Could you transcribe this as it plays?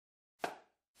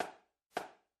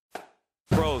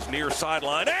throws near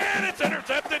sideline, and it's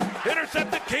intercepted.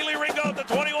 Intercepted. Keely Ringo at the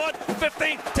 21,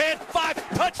 15, 10, 5.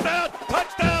 Touchdown,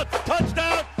 touchdown,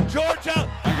 touchdown. Georgia.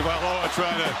 Tagovailoa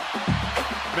trying to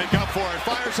make up for it.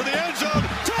 Fires to the end zone.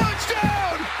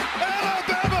 Touchdown!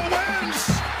 Alabama wins!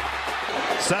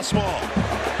 Sesmall,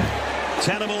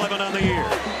 10 of 11 on the year.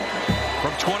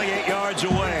 From 28 yards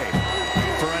away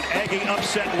for an Aggie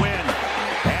upset win.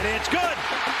 And it's good.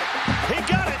 He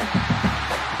got it.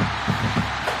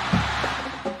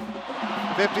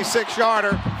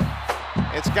 56-yarder.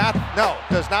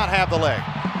 Does not have the leg.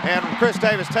 And Chris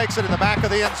Davis takes it in the back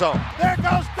of the end zone. There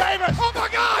goes Davis. Oh my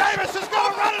God! Davis is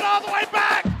going to run it all the way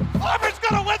back. Auburn's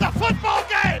going to win the football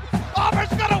game. Auburn's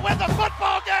going to win the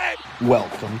football game.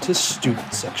 Welcome to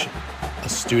Student Section, a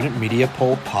student media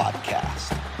poll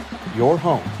podcast. Your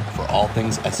home for all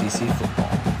things SEC football.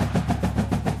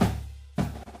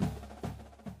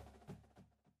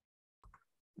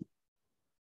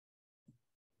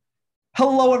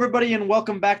 Hello, everybody, and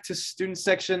welcome back to Student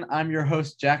Section. I'm your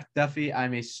host, Jack Duffy.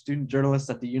 I'm a student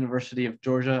journalist at the University of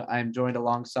Georgia. I am joined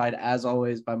alongside, as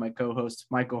always, by my co-host,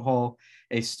 Michael Hull,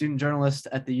 a student journalist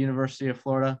at the University of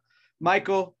Florida.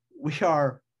 Michael, we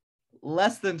are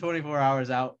less than 24 hours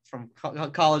out from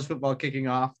college football kicking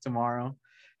off tomorrow.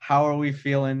 How are we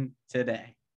feeling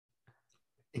today?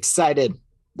 Excited,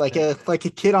 like a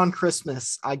kid on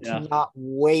Christmas. I cannot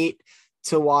wait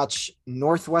to watch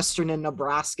Northwestern and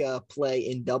Nebraska play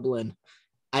in Dublin.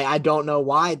 I don't know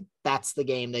why that's the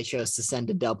game they chose to send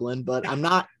to Dublin, but I'm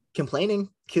not complaining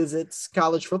because it's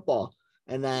college football.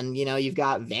 And then, you've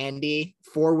got Vandy,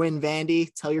 4-win Vandy.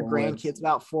 Tell your grandkids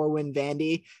about 4-win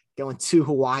Vandy going to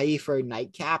Hawaii for a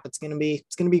nightcap. It's going to be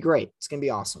great. It's going to be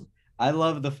awesome. I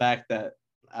love the fact that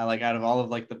out of all of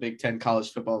the Big Ten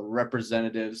college football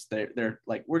representatives, they're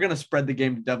like, we're going to spread the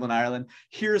game to Dublin, Ireland.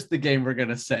 Here's the game we're going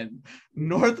to send: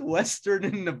 Northwestern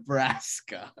and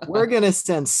Nebraska. We're going to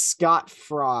send Scott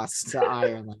Frost to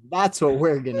Ireland. That's what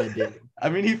we're going to do. I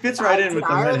mean, he fits right in with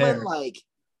the red hair.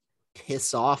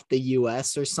 Piss off the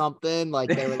U.S. or something.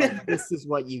 They were like, this is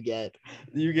what you get.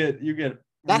 You get.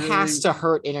 That really has to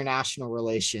hurt international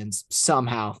relations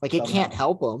somehow. It can't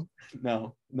help them.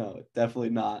 No, definitely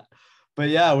not. But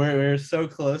yeah, we're so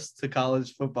close to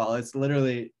college football. It's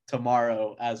literally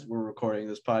tomorrow as we're recording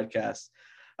this podcast,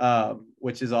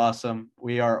 which is awesome.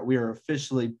 We are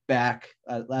officially back,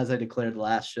 as I declared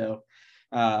last show.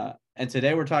 And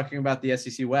today we're talking about the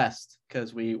SEC West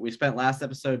because we spent last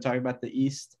episode talking about the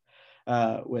East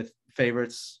with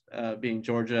favorites being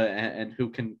Georgia and who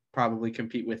can probably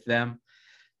compete with them.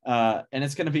 And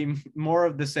it's going to be more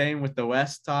of the same with the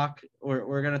West talk.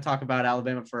 We're going to talk about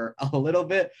Alabama for a little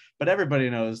bit, but everybody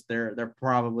knows they're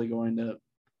probably going to.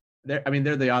 They're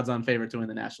the odds-on favorite to win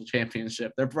the national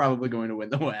championship. They're probably going to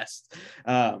win the West.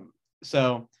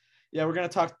 So yeah, we're going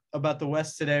to talk about the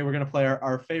West today. We're going to play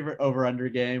our favorite over/under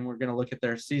game. We're going to look at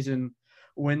their season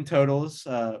win totals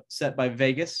set by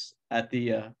Vegas at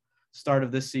the start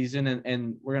of this season,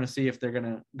 and we're going to see if they're going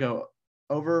to go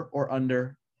over or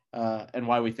under. And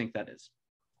why we think that is.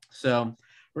 So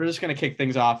we're just going to kick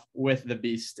things off with the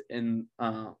beast in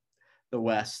the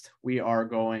West. We are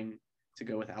going to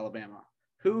go with Alabama,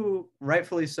 who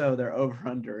rightfully so, their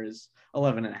over-under is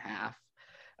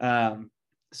 11.5.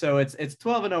 So it's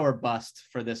 12-0 or bust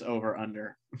for this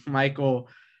over-under. Michael,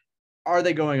 are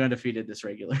they going undefeated this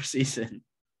regular season?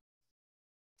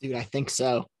 Dude, I think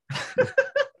so.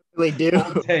 Really do.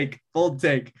 Bold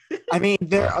take.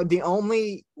 The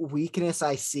only weakness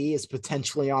I see is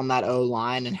potentially on that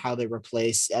O-line and how they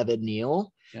replace Evan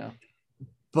Neal. Yeah.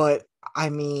 But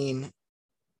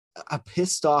a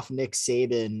pissed off Nick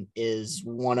Saban is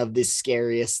one of the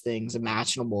scariest things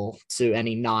imaginable to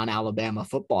any non-Alabama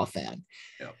football fan.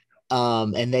 Yeah.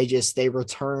 And they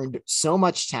returned so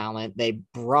much talent. They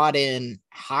brought in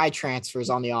high transfers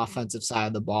on the offensive side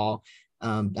of the ball.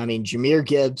 Jahmyr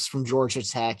Gibbs from Georgia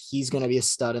Tech, he's going to be a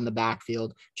stud in the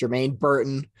backfield. Jermaine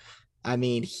Burton,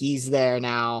 he's there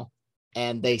now.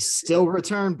 And they still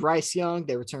return Bryce Young.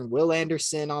 They return Will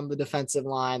Anderson on the defensive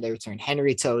line. They return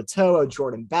Henry To'oTo'o,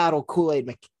 Jordan Battle,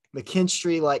 Kool-Aid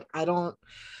McKinstry.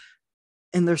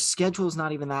 And their schedule is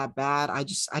not even that bad.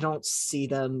 I don't see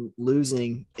them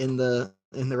losing in the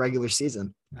regular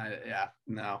season.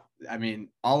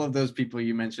 All of those people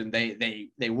you mentioned, they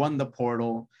won the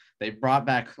portal. They brought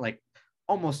back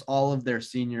almost all of their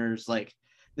seniors.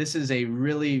 This is a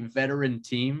really veteran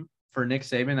team for Nick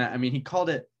Saban. He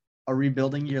called it a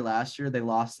rebuilding year last year. They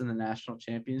lost in the national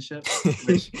championship.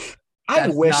 I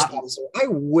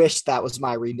wish that was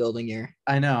my rebuilding year.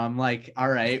 I know. I'm all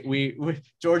right. We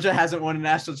Georgia hasn't won a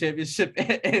national championship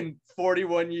in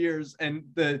 41 years, and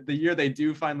the year they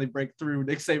do finally break through,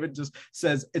 Nick Saban just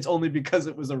says it's only because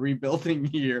it was a rebuilding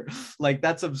year. Like,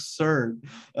 that's absurd.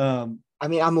 I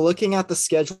mean, I'm looking at the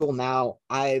schedule now.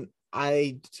 I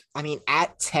mean,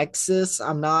 at Texas,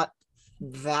 I'm not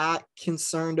that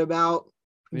concerned about.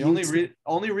 The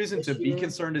only reason to be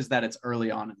concerned is that it's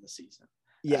early on in the season.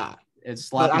 Yeah. It's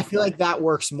sloppy. But I feel like that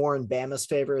works more in Bama's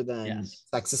favor than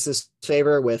Texas's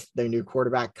favor with their new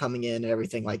quarterback coming in and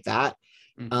everything like that.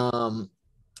 Mm-hmm.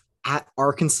 At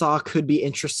Arkansas could be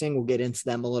interesting. We'll get into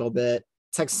them a little bit.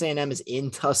 Texas A&M is in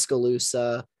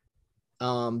Tuscaloosa.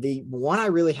 The one I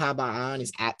really have my eye on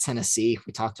is at Tennessee.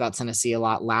 We talked about Tennessee a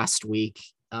lot last week.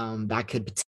 That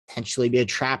could potentially be a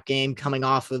trap game coming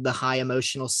off of the high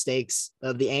emotional stakes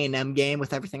of the A&M game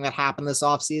with everything that happened this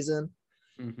offseason.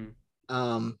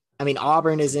 Mm-hmm. I mean,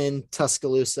 Auburn is in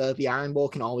Tuscaloosa. The Iron Bowl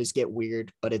can always get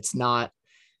weird, but it's not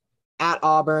at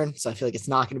Auburn. So I feel like it's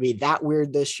not going to be that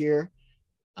weird this year.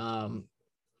 I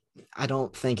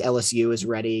don't think LSU is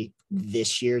ready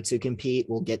this year to compete.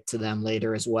 We'll get to them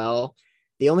later as well.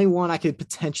 The only one I could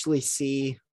potentially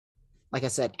see, like I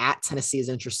said, at Tennessee is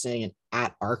interesting and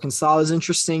at Arkansas is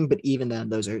interesting, but even then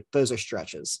those are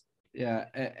stretches. Yeah,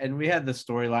 and we had the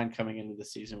storyline coming into the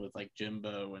season with like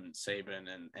Jimbo and Saban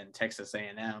and Texas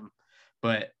A&M,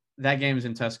 but that game's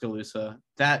in Tuscaloosa.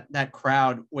 That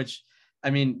crowd, which, I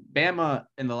mean, Bama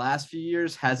in the last few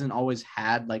years hasn't always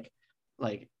had like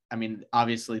I mean,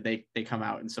 obviously they come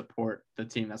out and support the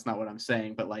team. That's not what I'm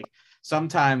saying, but like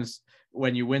sometimes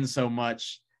when you win so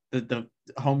much, the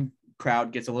home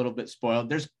crowd gets a little bit spoiled.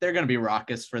 They're going to be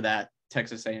raucous for that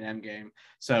Texas A&M game,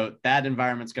 so that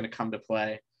environment's going to come to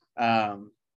play. I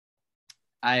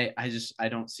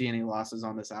don't see any losses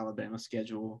on this Alabama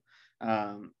schedule.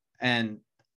 And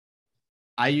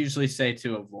I usually say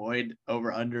to avoid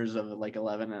over unders of like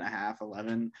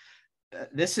 11.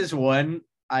 This is one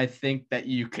I think that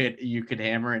you could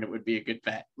hammer and it would be a good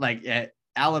bet. Like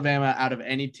Alabama out of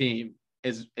any team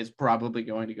is probably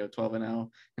going to go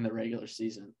 12-0 in the regular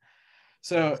season.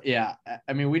 So, yeah,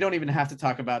 I mean, we don't even have to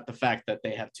talk about the fact that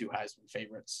they have two Heisman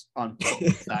favorites on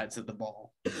both sides of the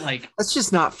ball. Like, that's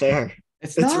just not fair.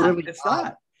 It's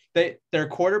not. Their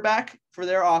quarterback for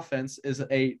their offense is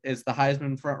the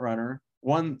Heisman front runner,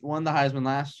 won the Heisman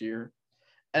last year.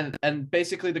 And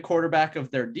basically the quarterback of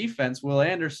their defense, Will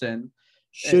Anderson,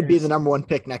 should be the number one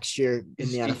pick next year in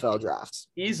the NFL drafts.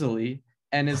 Easily.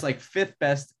 And is like fifth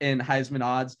best in Heisman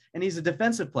odds. And he's a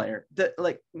defensive player.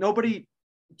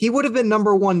 He would have been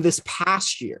number one this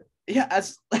past year. Yeah,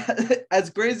 as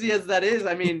crazy as that is,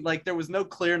 I mean, like there was no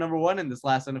clear number one in this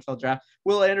last NFL draft.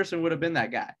 Will Anderson would have been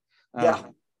that guy.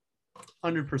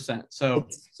 100%. So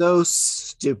it's so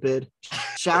stupid.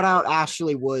 Shout out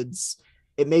Ashley Woods.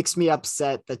 It makes me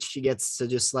upset that she gets to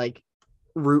just like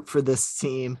root for this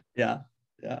team. Yeah.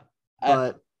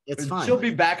 But it's fine. She'll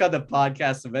be back on the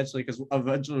podcast eventually because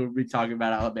eventually we'll be talking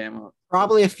about Alabama.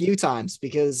 Probably a few times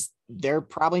because they're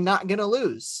probably not going to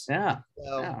lose. Yeah.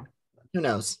 So, who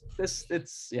knows?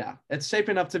 It's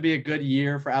shaping up to be a good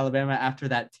year for Alabama after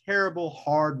that terrible,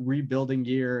 hard rebuilding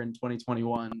year in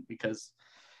 2021 because,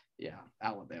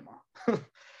 Alabama.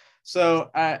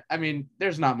 So, I mean,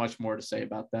 there's not much more to say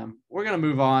about them. We're going to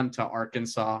move on to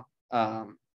Arkansas.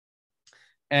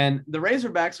 And the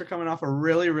Razorbacks are coming off a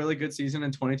really, really good season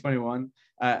in 2021.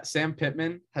 Sam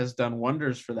Pittman has done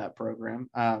wonders for that program.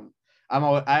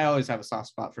 I always have a soft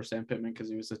spot for Sam Pittman because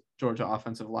he was a Georgia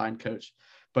offensive line coach,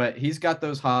 but he's got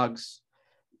those Hogs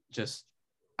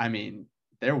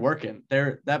they're working.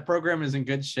 That program is in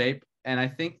good shape, and I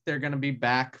think they're going to be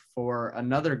back for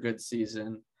another good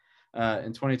season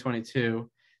in 2022.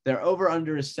 Their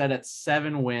over-under is set at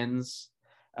 7 wins.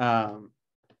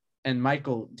 And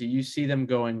Michael, do you see them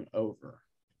going over?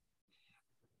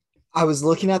 I was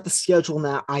looking at the schedule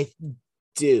now. I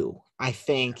do. I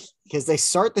think because they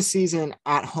start the season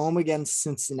at home against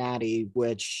Cincinnati,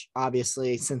 which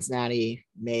obviously Cincinnati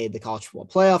made the college football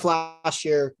playoff last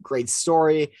year. Great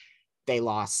story. They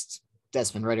lost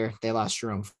Desmond Ridder. They lost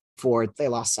Jerome Ford. They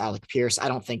lost Alec Pierce. I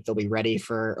don't think they'll be ready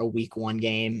for a week 1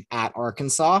 game at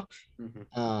Arkansas.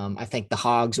 Mm-hmm. I think the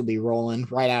Hogs will be rolling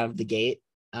right out of the gate.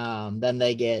 Then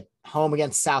they get home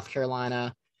against South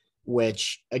Carolina,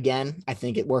 which again, I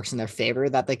think it works in their favor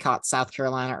that they caught South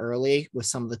Carolina early with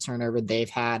some of the turnover they've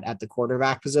had at the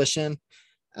quarterback position.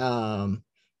 Then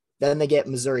they get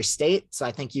Missouri State. So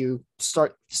I think you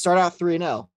start out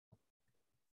 3-0,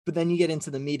 but then you get into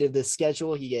the meat of the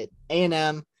schedule. You get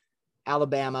A&M,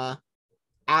 Alabama,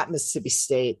 at Mississippi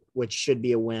State, which should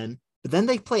be a win, but then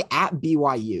they play at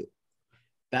BYU.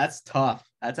 That's tough.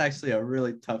 That's actually a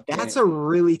really tough game. That's a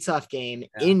really tough game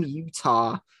in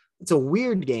Utah. It's a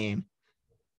weird game.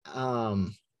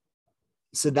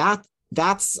 So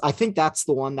I think that's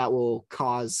the one that will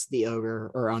cause the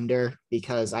over or under,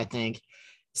 because I think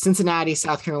Cincinnati,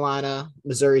 South Carolina,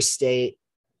 Missouri State,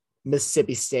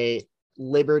 Mississippi State,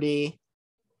 Liberty,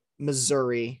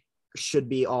 Missouri should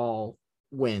be all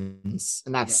wins,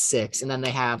 and that's 6. And then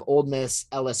they have Ole Miss,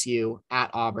 LSU,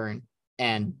 at Auburn,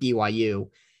 and BYU,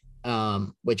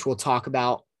 which we'll talk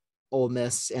about. Ole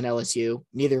Miss and LSU.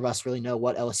 Neither of us really know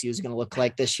what LSU is going to look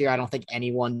like this year. I don't think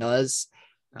anyone does.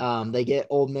 They get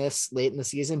Ole Miss late in the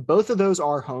season. Both of those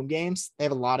are home games. They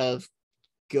have a lot of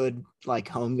good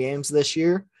home games this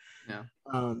year. Yeah.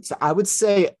 So I would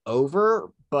say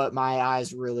over, but my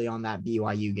eyes really on that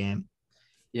BYU game.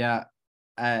 Yeah.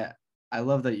 I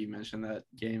love that you mentioned that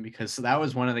game, because that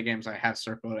was one of the games I have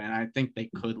circled, and I think they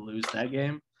could lose that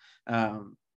game.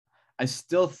 I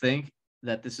still think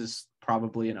that this is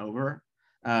probably an over,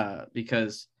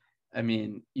 because, I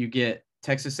mean, you get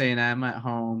Texas A&M at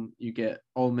home, you get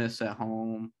Ole Miss at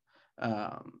home,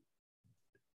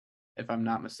 if I'm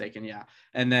not mistaken, yeah.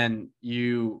 And then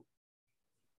you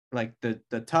like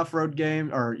the tough road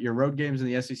game, or your road games in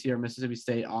the SEC are Mississippi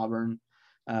State, Auburn.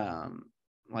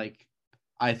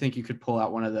 I think you could pull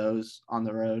out one of those on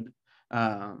the road.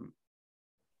 I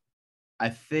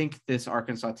think this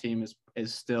Arkansas team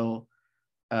is still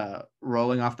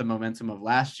rolling off the momentum of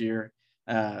last year,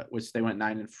 which they went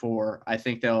 9-4. I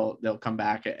think they'll come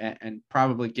back and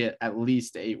probably get at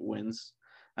least 8 wins.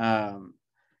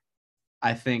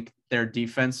 I think their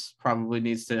defense probably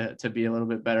needs to be a little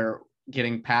bit better,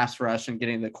 getting pass rush and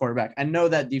getting the quarterback. I know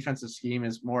that defensive scheme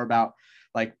is more about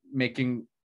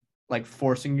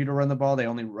forcing you to run the ball. They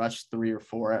only rush 3 or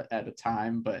 4 at a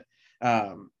time, but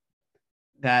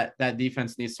that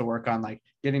defense needs to work on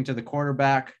getting to the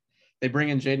quarterback. They bring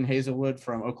in Jaden Hazelwood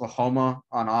from Oklahoma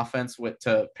on offense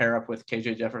to pair up with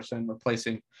KJ Jefferson,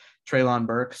 replacing Treylon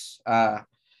Burks.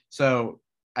 So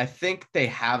I think they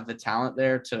have the talent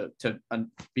there to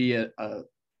be a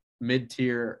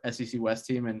mid-tier SEC West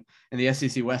team, and in the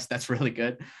SEC West, that's really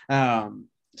good.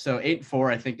 So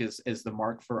 8-4, I think, is the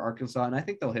mark for Arkansas, and I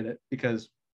think they'll hit it because,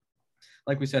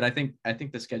 like we said, I think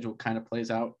the schedule kind of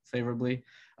plays out favorably,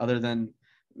 other than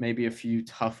maybe a few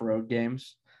tough road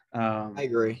games. I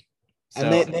agree. So,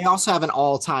 and they also have an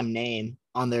all-time name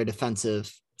on their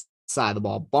defensive side of the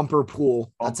ball, Bumper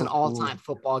Pool. That's an all-time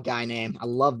football guy name. I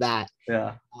love that.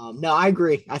 Yeah. No, I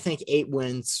agree. I think 8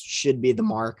 wins should be the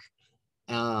mark.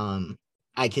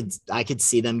 I could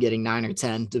see them getting 9 or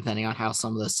 10, depending on how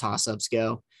some of those toss-ups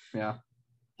go. Yeah.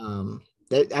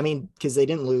 Because they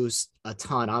didn't lose a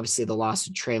ton. Obviously, the loss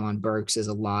of Treylon Burks is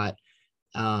a lot.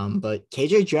 But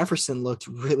KJ Jefferson looked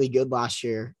really good last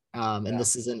year. And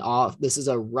this is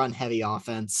a run-heavy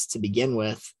offense to begin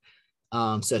with.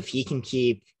 So if he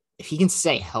can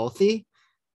stay healthy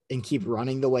and keep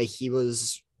running the way he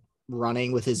was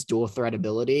running with his dual threat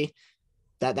ability,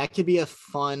 that could be a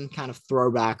fun kind of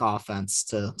throwback offense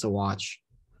to watch.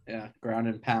 Yeah, ground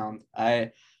and pound.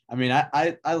 I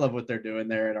love what they're doing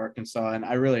there at Arkansas, and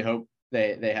I really hope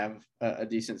they have a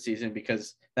decent season,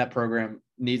 because that program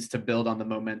needs to build on the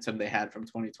momentum they had from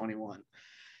 2021.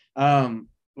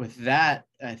 With that,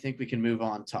 I think we can move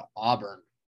on to Auburn.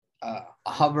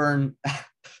 Auburn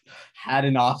had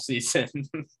an offseason.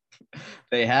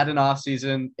 They had an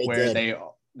offseason where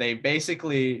they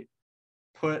basically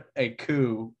put a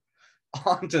coup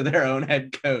onto their own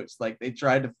head coach. They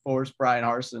tried to force Brian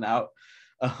Harsin out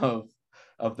of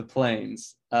the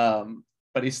Plains.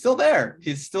 But he's still there.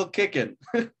 He's still kicking.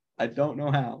 I don't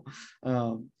know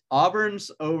how. Auburn's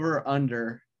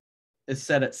over-under is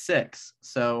set at 6.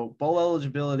 So bowl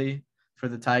eligibility for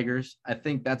the Tigers. I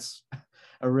think that's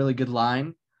a really good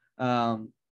line.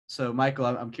 So, Michael,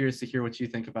 I'm curious to hear what you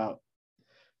think about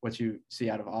what you see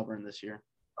out of Auburn this year.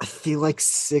 I feel like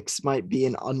 6 might be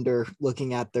an under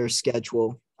looking at their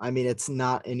schedule. I mean, it's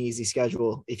not an easy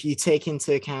schedule. If you take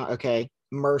into account,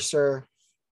 Mercer,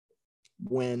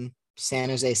 win. San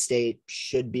Jose State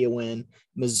should be a win.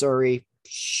 Missouri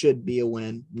should be a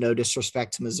win. No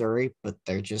disrespect to Missouri, but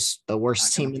they're just the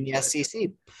worst team in the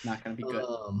SEC. Not going to be good.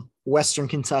 Western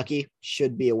Kentucky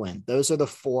should be a win. Those are the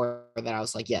 4 that I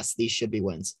was like, yes, these should be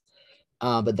wins.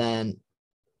 But then,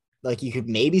 you could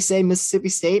maybe say Mississippi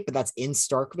State, but that's in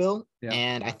Starkville. Yeah.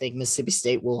 And I think Mississippi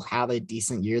State will have a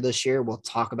decent year this year. We'll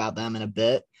talk about them in a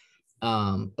bit.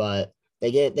 But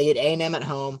they get A&M at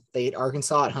home. They get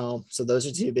Arkansas at home. So those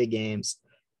are 2 big games.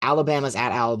 Alabama's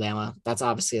at Alabama. That's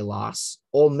obviously a loss.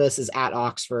 Ole Miss is at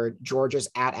Oxford. Georgia's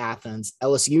at Athens.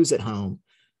 LSU's at home.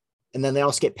 And then they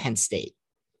also get Penn State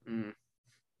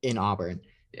in Auburn.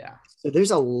 Yeah. So there's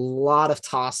a lot of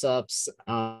toss-ups.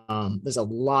 There's a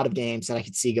lot of games that I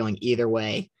could see going either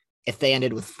way. If they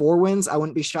ended with 4 wins, I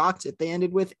wouldn't be shocked. If they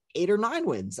ended with 8 or 9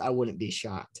 wins, I wouldn't be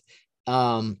shocked.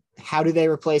 How do they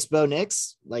replace Bo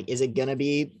Nix? Like, is it going to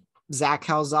be Zach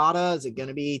Calzada? Is it going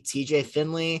to be TJ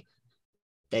Finley?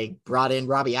 They brought in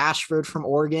Robbie Ashford from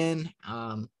Oregon.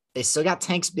 They still got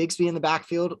Tanks Bigsby in the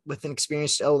backfield with an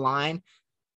experienced O-line.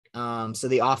 So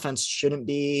the offense shouldn't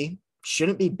be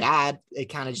bad. It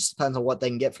kind of just depends on what they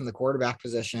can get from the quarterback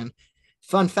position.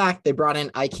 Fun fact, they brought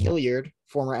in Ike Hilliard,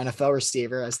 former NFL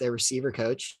receiver, as their receiver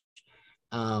coach.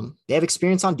 They have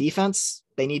experience on defense.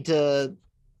 They need to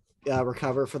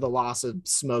recover for the loss of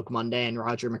Smoke Monday and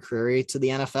Roger McCreary to the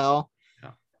NFL.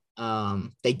 Yeah.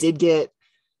 They did get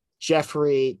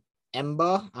Jeffrey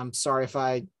Emba. I'm sorry if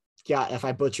I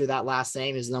butcher that last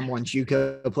name. Is the number 1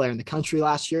 JUCO player in the country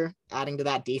last year, adding to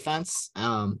that defense.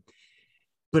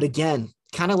 But again,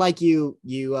 kind of like you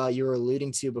were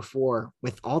alluding to before,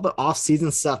 with all the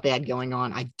off-season stuff they had going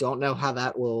on, I don't know how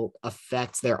that will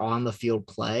affect their on-the-field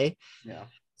play. Yeah.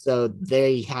 So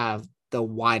they have the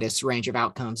widest range of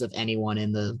outcomes of anyone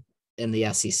in the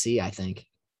SEC, I think.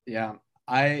 Yeah.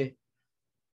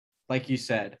 Like you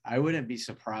said, I wouldn't be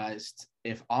surprised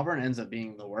if Auburn ends up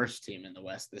being the worst team in the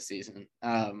West this season.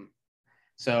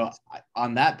 So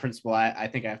on that principle, I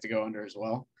think I have to go under as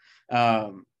well.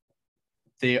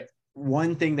 The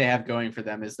one thing they have going for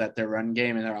them is that their run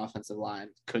game and their offensive line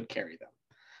could carry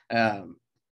them.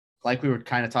 Like we were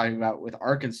kind of talking about with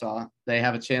Arkansas, they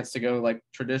have a chance to go like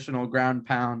traditional ground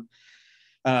pound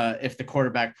if the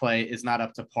quarterback play is not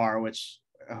up to par, which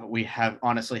we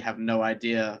honestly have no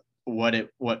idea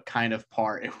what kind of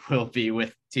par it will be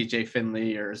with TJ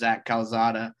Finley or Zach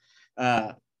Calzada.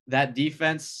 That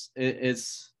defense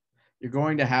is you're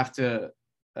going to have to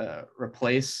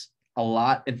replace a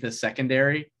lot in the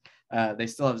secondary. They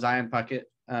still have Zion Puckett,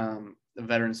 the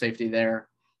veteran safety there,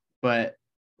 but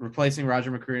replacing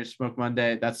Roger McCreary and Smoke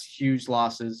Monday, that's huge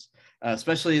losses,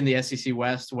 especially in the SEC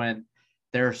West when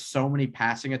there are so many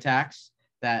passing attacks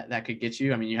that could get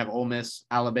you. I mean, you have Ole Miss,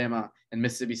 Alabama, and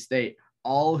Mississippi State,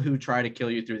 all who try to kill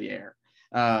you through the air.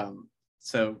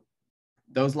 So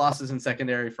those losses in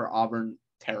secondary for Auburn,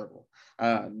 terrible.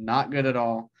 Not good at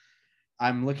all.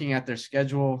 I'm looking at their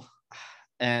schedule,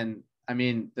 and I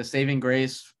mean, the saving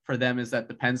grace for them is that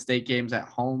the Penn State game's at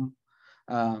home.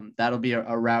 That'll be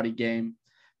a rowdy game.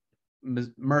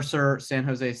 Mercer, San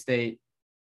Jose State,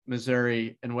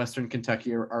 Missouri, and Western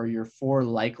Kentucky are your 4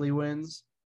 likely wins.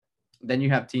 Then you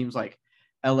have teams like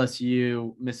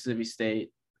LSU, Mississippi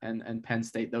State, and Penn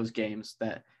State, those games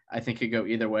that I think could go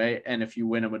either way. And if you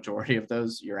win a majority of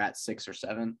those, you're at 6 or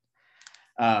 7.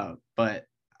 But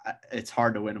it's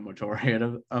hard to win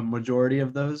a majority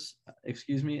of those,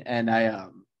 And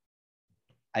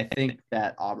I think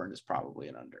that Auburn is probably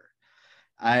an under.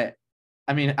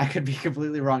 I mean, I could be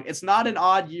completely wrong. It's not an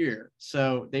odd year,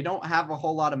 so they don't have a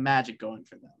whole lot of magic going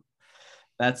for them.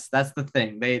 That's the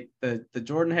thing. The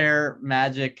Jordan Hare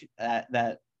magic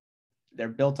that they're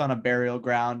built on a burial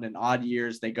ground. In odd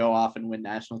years, they go off and win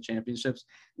national championships.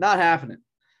 Not happening.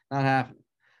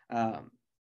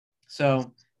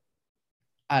 So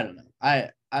I don't know.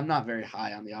 I'm not very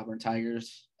high on the Auburn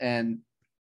Tigers, and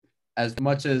as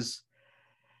much as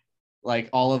like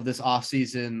all of this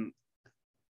offseason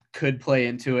could play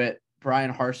into it,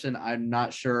 Brian Harsin, I'm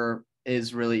not sure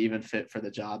is really even fit for the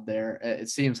job there. It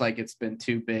seems like it's been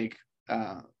too big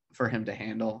for him to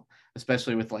handle,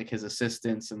 especially with like his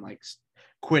assistants and like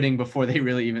quitting before they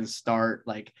really even start.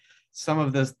 Like some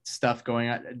of the stuff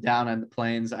going down on the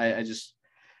Plains,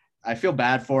 I feel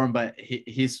bad for him, but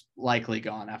he's likely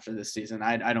gone after this season.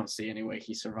 I don't see any way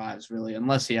he survives really,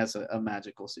 unless he has a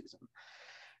magical season.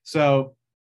 So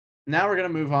now we're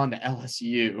going to move on to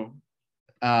LSU,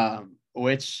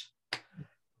 which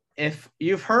if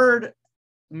you've heard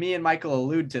me and Michael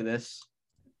allude to this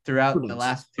throughout the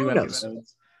last 2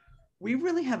 episodes, we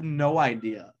really have no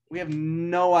idea. We have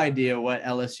no idea what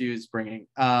LSU is bringing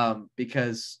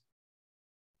because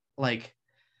like,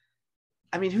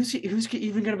 I mean, who's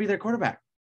even going to be their quarterback?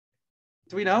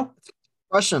 Do we know?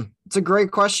 Question. It's a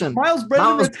great question. Miles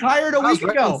Brennan retired a week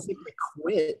ago.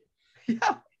 Quit.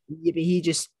 Yeah.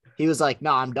 He was like,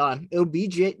 no, I'm done. It'll be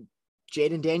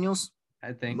Jaden Daniels,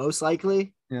 I think. Most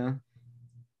likely. Yeah.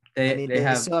 They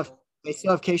still have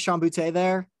Keyshawn Boutte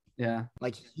there. Yeah.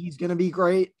 Like, he's going to be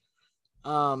great.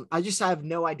 I have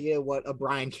no idea what a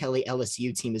Brian Kelly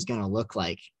LSU team is going to look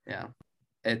like. Yeah.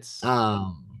 It's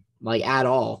like at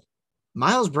all.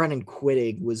 Miles Brennan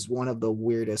quitting was one of the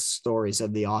weirdest stories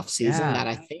of the offseason that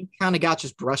I think kind of got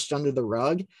just brushed under the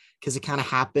rug because it kind of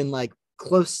happened like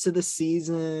close to the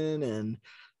season. And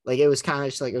like, it was kind of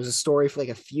just like, it was a story for like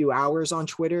a few hours on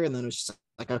Twitter. And then it was just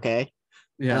like, okay.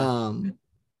 Yeah.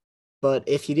 But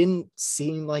if he didn't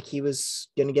seem like he was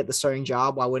going to get the starting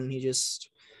job, why wouldn't he just,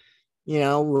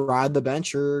 ride the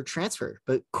bench or transfer?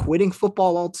 But quitting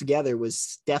football altogether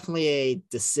was definitely a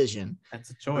decision. That's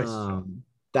a choice.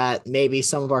 That maybe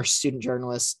some of our student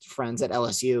journalist friends at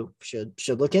LSU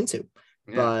should look into.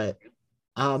 Yeah. But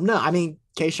no, I mean,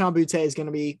 Kayshon Boutte is going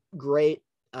to be great.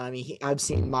 I mean, I've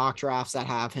seen mock drafts that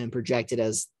have him projected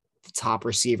as the top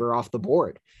receiver off the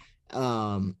board.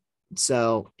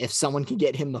 So if someone can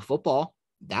get him the football,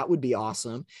 that would be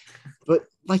awesome. But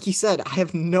like you said, I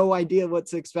have no idea what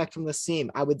to expect from this team.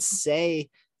 I would say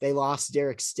they lost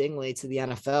Derek Stingley to the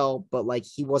NFL, but like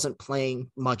he wasn't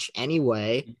playing much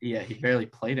anyway. Yeah, he barely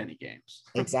played any games.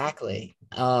 Exactly.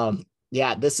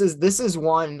 Yeah, this is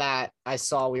one that I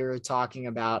saw we were talking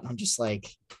about. I'm just like,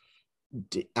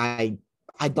 I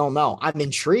don't know. I'm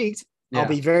intrigued. Yeah. I'll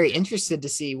be very interested to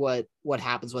see what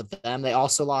happens with them. They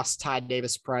also lost Ty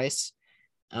Davis-Price,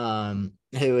 who,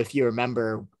 if you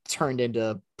remember, turned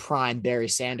into prime Barry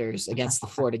Sanders against the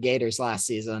Florida Gators last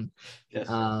season. Yes.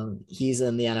 He's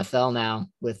in the NFL now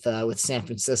with San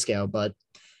Francisco. But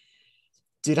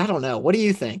dude, I don't know. What do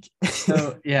you think?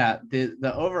 So yeah,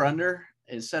 the over/under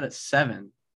is set at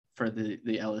 7 for the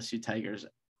LSU Tigers,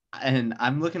 and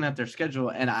I'm looking at their schedule,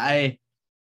 and I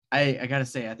gotta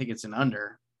say I think it's an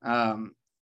under.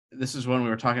 This is one we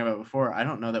were talking about before. I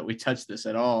don't know that we touched this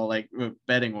at all, like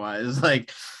betting wise,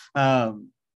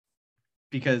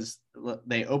 because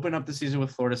they open up the season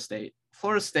with Florida State.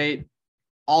 Florida State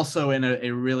also in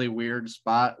a really weird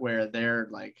spot where they're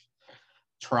like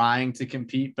trying to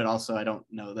compete, but also I don't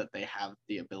know that they have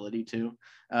the ability to.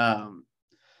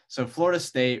 So Florida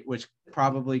State, which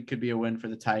probably could be a win for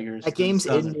the Tigers. That game's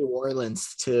in New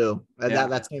Orleans too. Yeah.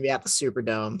 That's going to be at the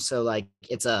Superdome. So like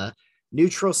it's a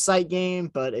neutral site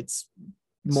game, but it's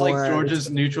more like Georgia's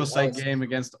neutral site game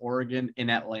against Oregon in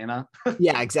Atlanta.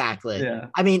 Yeah, exactly. Yeah.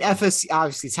 I mean, FSC,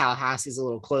 obviously Tallahassee's a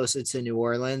little closer to New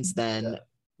Orleans than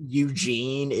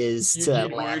Eugene is to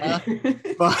Atlanta.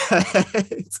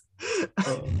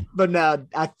 But no,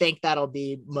 I think that'll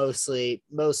be mostly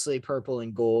purple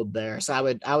and gold there. So I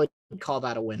would call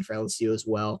that a win for LSU as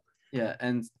well. Yeah,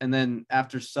 and then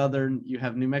after Southern, you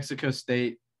have New Mexico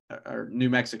State, or New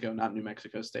Mexico, not New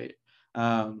Mexico State,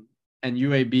 and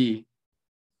UAB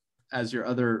as your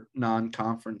other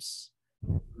non-conference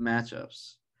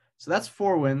matchups. So that's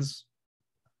 4 wins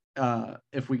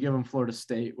if we give them Florida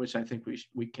State, which I think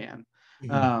we can.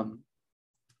 Mm-hmm.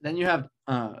 Then you have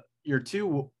your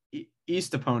 2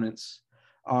 East opponents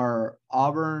are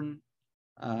Auburn.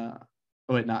 Not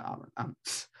Auburn.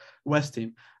 West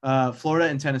team. Florida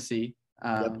and Tennessee.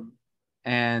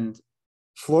 And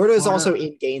Florida is also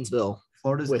in Gainesville.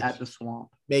 Florida's at the Swamp.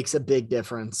 Makes a big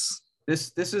difference.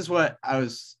 This is what I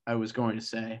was going to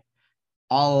say.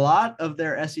 A lot of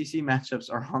their SEC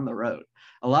matchups are on the road.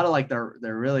 A lot of like their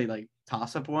really like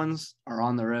toss-up ones are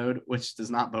on the road, which does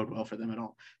not bode well for them at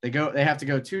all. They have to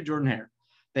go to Jordan-Hare.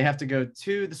 They have to go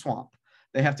to the Swamp.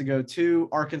 They have to go to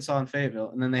Arkansas and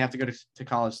Fayetteville, and then they have to go to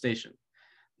College Station.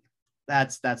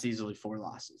 That's easily 4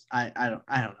 losses. I don't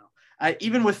know.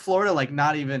 Even with Florida, like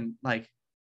not even like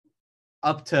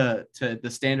up to the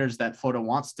standards that Florida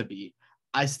wants to be,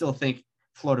 I still think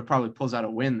Florida probably pulls out a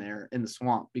win there in the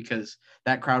Swamp because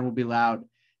that crowd will be loud.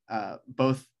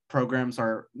 Both programs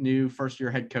are new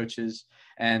first-year head coaches,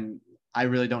 and I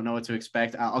really don't know what to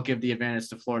expect. I'll give the advantage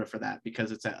to Florida for that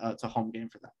because it's a home game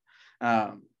for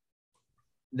them.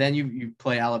 Then you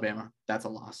play Alabama. That's a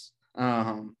loss.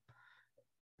 And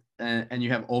you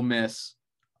have Ole Miss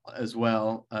as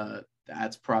well.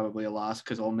 That's probably a loss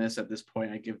because Ole Miss at this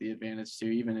point I give the advantage to,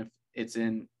 even if it's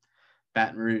in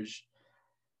Baton Rouge.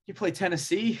 You play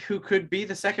Tennessee, who could be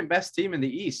the second best team in the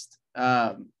East.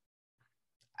 That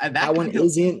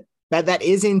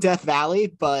is in Death Valley,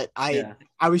 but I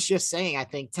was just saying I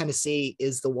think Tennessee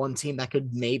is the one team that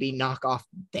could maybe knock off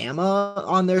Bama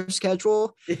on their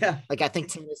schedule. Yeah, like I think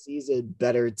Tennessee is a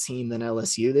better team than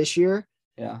LSU this year.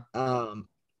 Yeah, I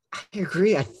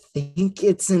agree. I think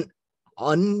it's an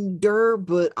under,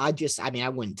 but I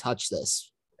wouldn't touch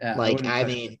this. Yeah,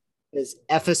 is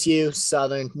FSU,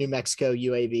 Southern, New Mexico,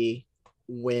 UAB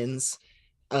wins.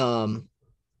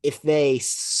 If they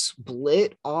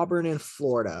split Auburn and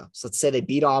Florida, so let's say they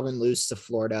beat Auburn, lose to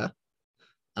Florida.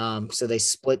 So they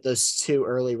split those 2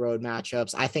 early road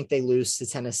matchups. I think they lose to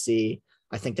Tennessee.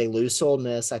 I think they lose to Ole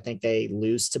Miss. I think they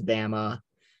lose to Bama.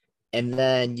 And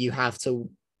then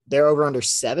they're over under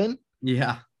 7.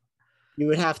 Yeah. You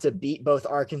would have to beat both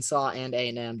Arkansas and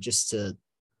A&M just to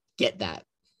get that,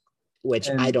 which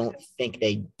I don't think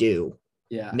they do.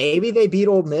 Yeah. Maybe they beat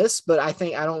Ole Miss, but I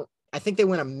they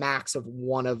win a max of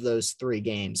one of those 3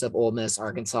 games of Ole Miss,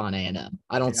 Arkansas, and A&M.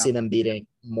 I don't see them beating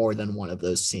more than one of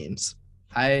those teams.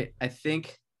 I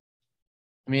think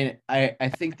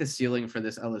the ceiling for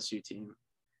this LSU team,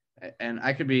 and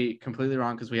I could be completely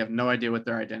wrong because we have no idea what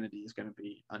their identity is going to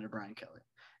be under Brian Kelly.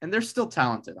 And they're still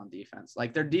talented on defense.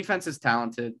 Like, their defense is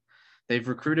talented. They've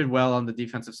recruited well on the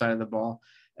defensive side of the ball.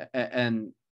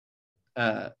 And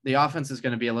the offense is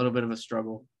going to be a little bit of a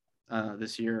struggle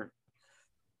this year.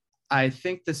 I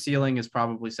think the ceiling is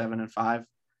probably 7-5.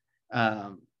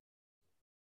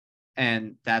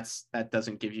 And that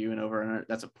doesn't give you an over and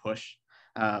that's a push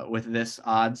with this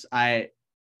odds. I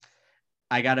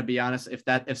got to be honest, if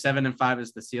 7-5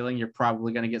 is the ceiling, you're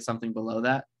probably going to get something below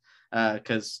that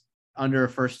because under a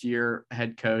first-year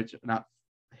head coach, not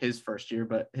his first year,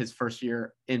 but his first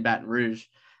year in Baton Rouge,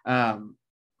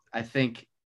 I think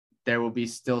there will be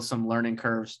still some learning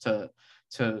curves to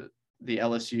the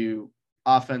LSU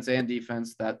offense and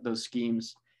defense, that those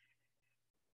schemes.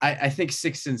 I think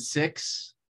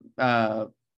 6-6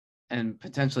 and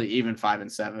potentially even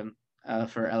 5-7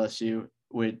 for LSU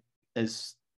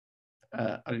is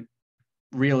a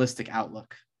realistic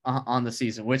outlook on the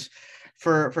season, which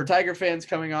for Tiger fans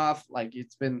coming off, like,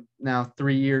 it's been now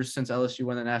 3 years since LSU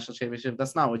won the national championship.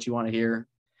 That's not what you want to hear.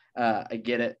 I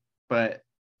get it, but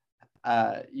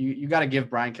you got to give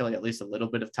Brian Kelly at least a little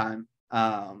bit of time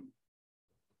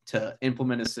to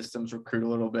implement his systems, recruit a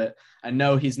little bit. I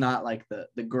know he's not like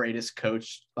the greatest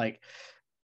coach, like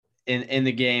in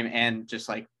the game, and just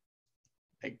like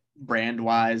brand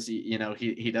wise,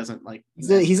 he doesn't like.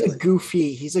 He's a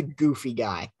goofy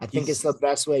guy. I think it's the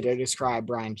best way to describe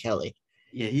Brian Kelly.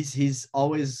 Yeah, he's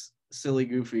always silly,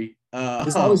 goofy.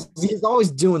 He's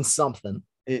always doing something.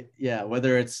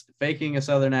 Whether it's faking a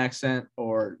Southern accent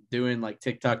or doing like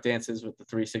TikTok dances with the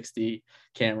 360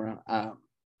 camera,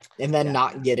 and then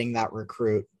not getting that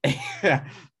recruit. Yeah,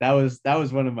 that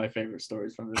was one of my favorite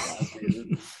stories from this last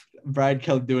season. Brian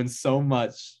Kelly doing so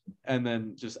much and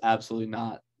then just absolutely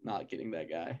not getting that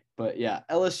guy. But yeah,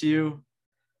 LSU,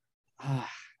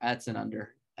 that's an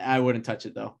under. I wouldn't touch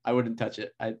it though. I wouldn't touch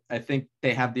it. I think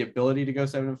they have the ability to go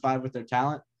 7-5 with their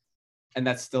talent, and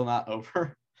that's still not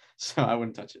over. So I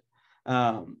wouldn't touch it.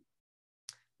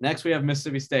 Next, we have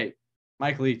Mississippi State.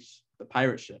 Mike Leach, the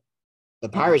pirate ship. The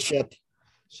pirate ship.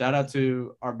 Shout out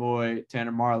to our boy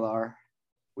Tanner Marlar.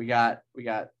 We got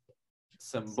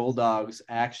some Bulldogs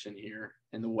action here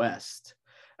in the West.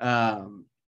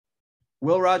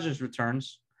 Will Rogers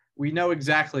returns. We know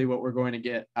exactly what we're going to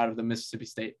get out of the Mississippi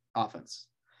State offense.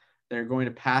 They're going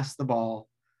to pass the ball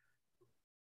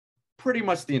pretty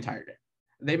much the entire game.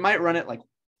 They might run it like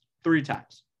 3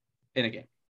 times in a game,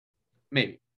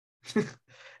 maybe.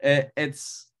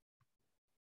 It's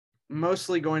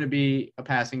mostly going to be a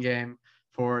passing game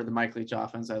for the Mike Leach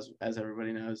offense, as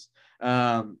everybody knows.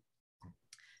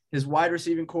 His wide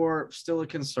receiving core, still a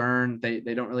concern. They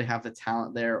don't really have the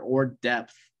talent there or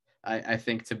depth, I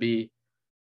think, to be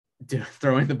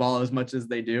throwing the ball as much as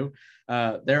they do.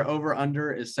 Their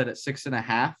over-under is set at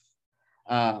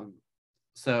 6.5.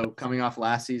 So coming off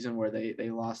last season where they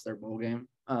lost their bowl game,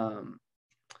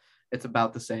 it's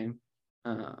about the same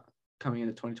coming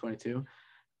into 2022.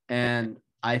 And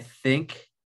I think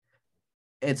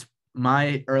it's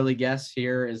my early guess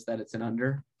here is that it's an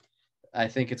under. I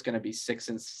think it's going to be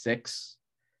 6-6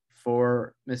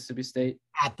 for Mississippi State.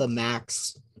 At the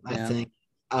max, I think.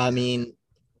 I mean,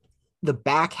 the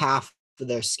back half of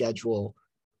their schedule,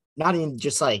 not even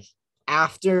just like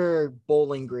after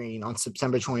Bowling Green on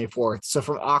September 24th. So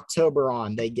from October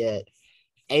on, they get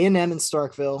A&M in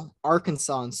Starkville,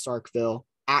 Arkansas in Starkville,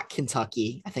 at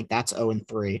Kentucky. I think that's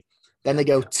 0-3. Then they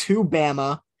go to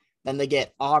Bama. Then they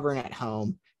get Auburn at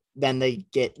home. Then they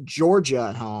get Georgia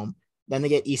at home. Then they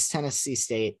get East Tennessee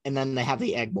State. And then they have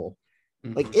the Egg Bowl.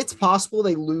 Mm-hmm. Like, it's possible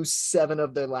they lose 7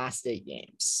 of their last 8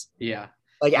 games. Yeah.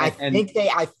 Like, I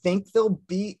think they'll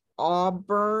beat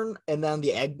Auburn, and then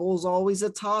the Egg Bowl is always a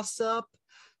toss-up.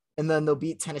 And then they'll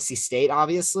beat Tennessee State,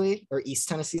 obviously, or East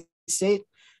Tennessee State.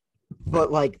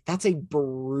 But, like, that's a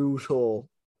brutal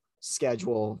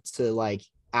schedule to, like,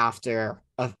 after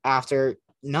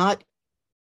not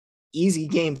easy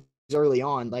games early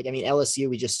on. Like, I mean, LSU,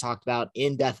 we just talked about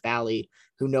in Death Valley.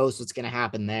 Who knows what's going to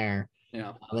happen there?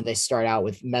 Yeah. And they start out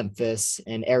with Memphis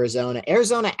and Arizona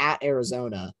at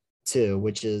Arizona too,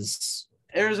 which is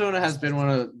Arizona has been one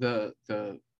of the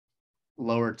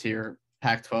lower tier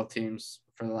Pac-12 teams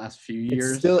for the last few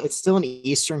years. It's still an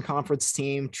Eastern Conference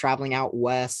team traveling out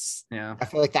west. Yeah. I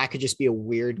feel like that could just be a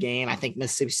weird game. I think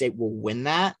Mississippi State will win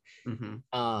that.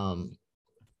 Mm-hmm.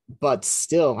 But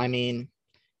still, I mean,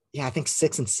 yeah, I think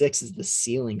 6-6 is the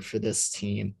ceiling for this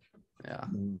team. Yeah.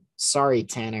 Sorry,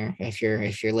 Tanner, if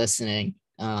you're listening.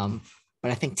 But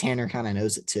I think Tanner kind of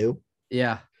knows it too.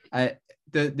 Yeah.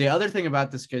 The other thing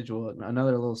about the schedule,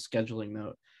 another little scheduling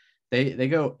note, they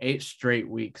go 8 straight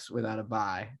weeks without a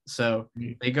bye. So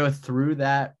they go through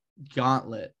that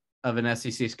gauntlet of an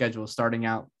SEC schedule, starting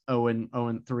out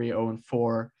 0-3,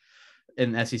 0-4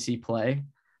 in SEC play.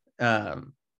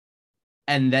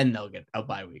 And then they'll get a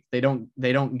bye week. They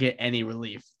don't get any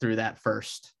relief through that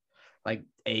first like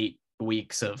 8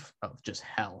 weeks of just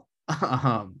hell.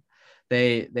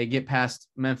 They get past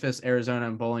Memphis, Arizona,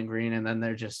 and Bowling Green, and then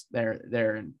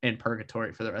they're in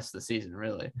purgatory for the rest of the season.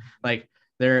 Really, like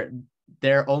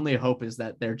their only hope is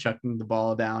that they're chucking the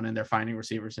ball down and they're finding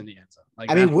receivers in the end zone. Like,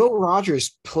 I mean, Will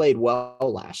Rogers played well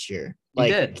last year. He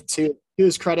did. To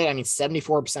his credit, I mean,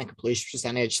 74% completion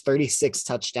percentage, 36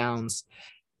 touchdowns.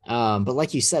 But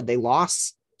like you said, they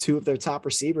lost 2 of their top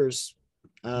receivers.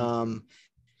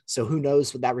 So who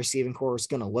knows what that receiving core is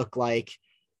going to look like.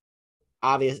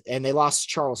 And they lost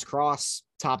Charles Cross,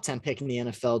 top 10 pick in the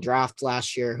NFL draft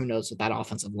last year. Who knows what that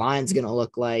offensive line is going to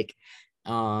look like.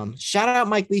 Shout out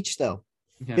Mike Leach, though.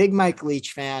 Yeah. Big Mike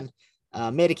Leach fan.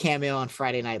 Made a cameo on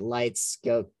Friday Night Lights.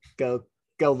 Go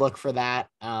look for that.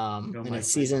 In a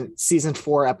season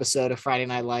 4 episode of Friday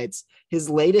Night Lights. His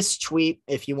latest tweet,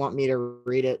 if you want me to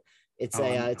read it, it's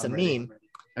a meme.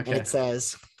 Okay. And it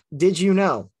says, "Did you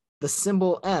know the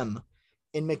symbol M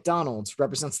in McDonald's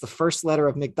represents the first letter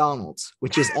of McDonald's,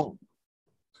 which is M?"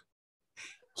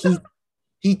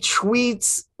 He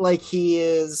tweets like he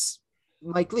is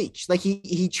Mike Leach. Like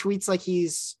he tweets like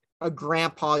he's a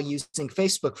grandpa using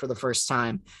Facebook for the first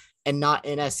time and not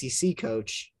an SEC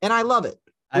coach. And I love it.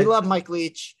 We love Mike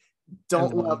Leach.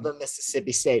 Don't love the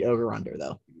Mississippi State over-under,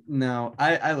 though. No,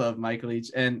 I love Mike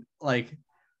Leach. And, like,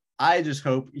 I just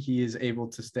hope he is able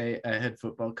to stay a head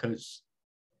football coach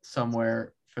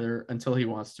somewhere until he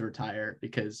wants to retire,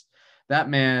 because that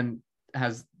man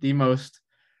has the most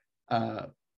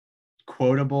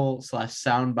quotable /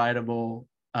 soundbiteable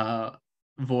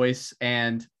voice,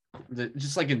 and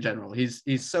just like in general, he's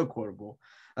so quotable.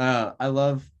 I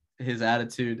love his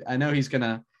attitude. I know he's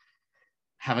gonna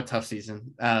have a tough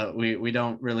season. We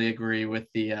don't really agree with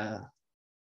the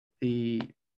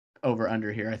over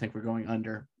under here. I think we're going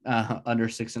under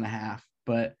 6.5.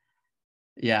 But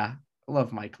yeah,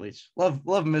 love Mike Leach.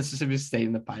 Love Mississippi State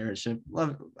and the pirate ship.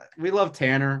 We love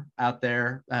Tanner out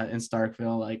there in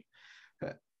Starkville. Like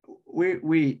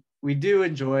we do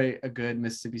enjoy a good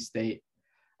Mississippi State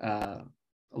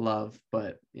love,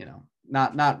 but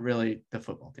not really the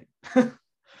football team.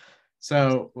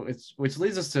 So, which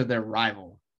leads us to their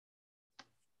rival,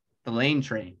 the Lane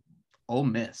Train, Ole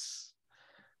Miss,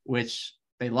 which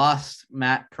they lost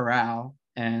Matt Corral,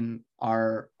 and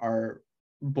our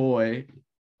boy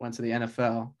went to the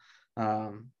NFL,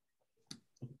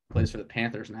 plays for the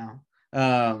Panthers now.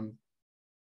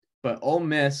 But Ole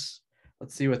Miss,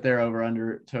 let's see what their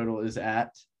over-under total is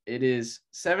at. It is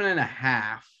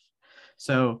 7.5.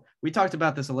 So we talked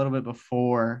about this a little bit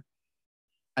before.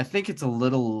 I think it's a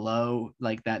little low,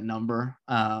 like that number,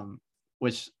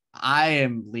 which I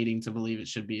am leading to believe it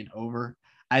should be an over.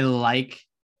 I like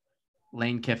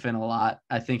Lane Kiffin a lot.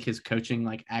 I think his coaching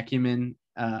acumen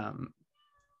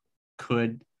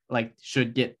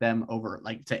should get them over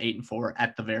to 8-4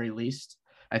 at the very least.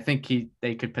 I think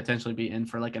they could potentially be in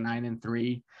for a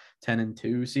 9-3,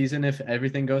 10-2 season if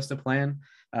everything goes to plan.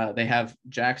 They have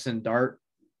Jackson Dart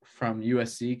from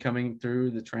USC coming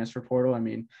through the transfer portal. I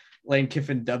mean, Lane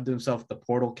Kiffin dubbed himself the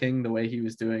Portal King the way he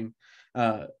was doing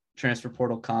transfer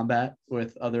portal combat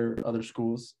with other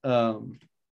schools. I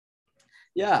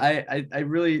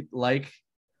really like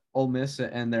Ole Miss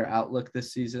and their outlook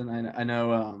this season. I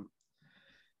know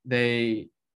they're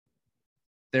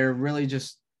really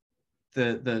just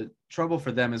the trouble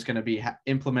for them is going to be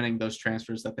implementing those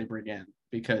transfers that they bring in,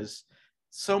 because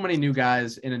so many new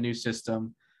guys in a new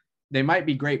system. They might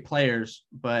be great players,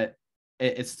 but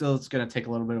it's going to take a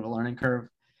little bit of a learning curve.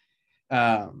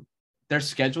 Their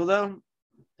schedule, though,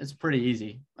 is pretty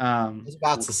easy. I was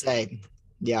about to say,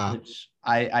 yeah. Which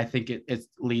I think it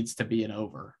leads to being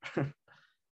over. No,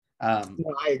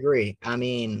 I agree. I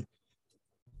mean,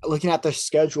 looking at their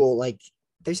schedule,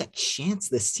 there's a chance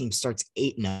this team starts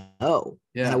 8-0.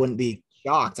 Yeah. And I wouldn't be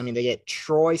shocked. I mean, they get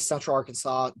Troy, Central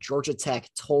Arkansas, Georgia Tech,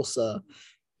 Tulsa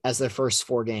as their first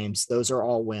 4 games. Those are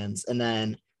all wins. And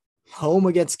then home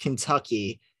against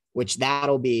Kentucky, which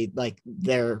that'll be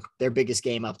their biggest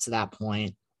game up to that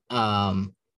point.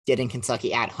 Getting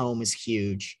Kentucky at home is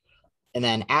huge. And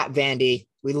then at Vandy,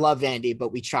 we love Vandy,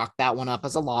 but we chalked that one up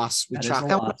as a loss. We chalked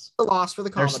that one as a loss for the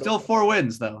Commodores. There's still 4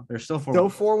 wins, though. There's still 4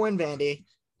 wins. 4-win Vandy.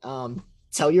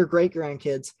 Tell your great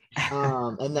grandkids.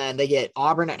 And then they get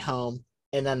Auburn at home,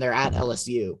 and then they're at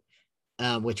LSU,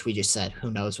 which we just said,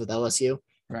 who knows with LSU.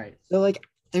 Right. So like,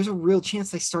 there's a real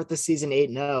chance they start the season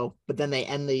 8-0, but then they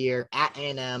end the year at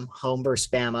A&M, home versus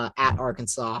Bama, at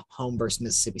Arkansas, home versus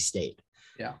Mississippi State.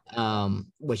 Yeah.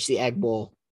 Which the Egg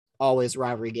Bowl, always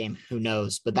rivalry game, who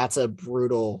knows? But that's a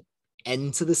brutal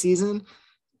end to the season,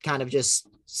 kind of just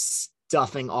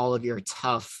stuffing all of your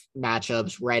tough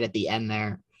matchups right at the end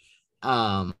there.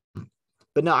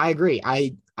 But no, I agree.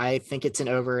 I think it's an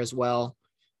over as well.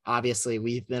 Obviously,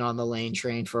 we've been on the Lane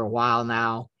train for a while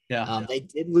now. Yeah. They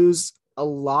did lose a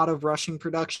lot of rushing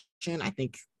production. I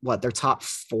think their top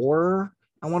 4,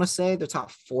 I want to say their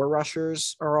top 4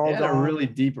 rushers are all They had a gone. really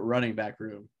deep running back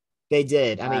room. They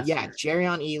did. I mean, Last yeah, year.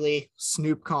 Jerrion Ely,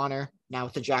 Snoop Connor, now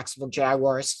with the Jacksonville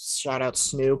Jaguars. Shout out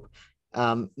Snoop.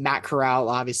 Matt Corral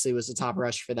obviously was the top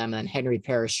rusher for them, and then Henry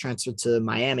Parrish transferred to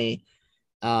Miami.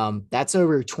 That's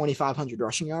over 2,500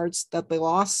 rushing yards that they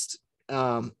lost.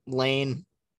 Lane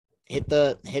hit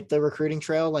the recruiting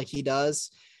trail like he does.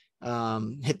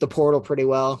 Hit the portal pretty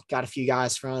well. Got a few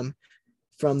guys from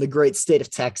the great state of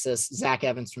Texas, Zach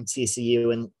Evans from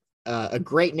TCU, and a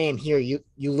great name here,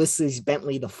 Ulysses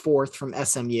Bentley the fourth from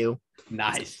SMU.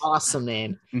 Nice. Awesome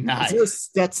name. Nice. It's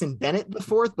Stetson Bennett the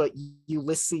fourth, but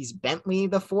Ulysses Bentley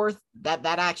the fourth, that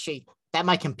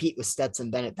might compete with Stetson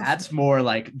Bennett. That's more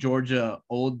like Georgia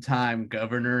old time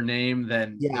governor name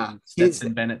than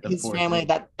Stetson Bennett the his fourth. family,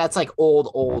 that's like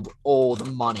old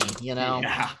money, you know?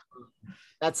 Yeah.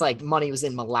 That's like money was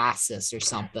in molasses or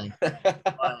something.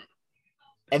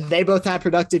 And they both had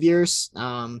productive years.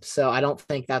 So I don't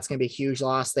think that's going to be a huge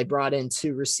loss. They brought in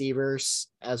 2 receivers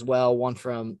as well, one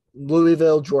from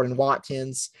Louisville, Jordan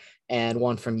Watkins, and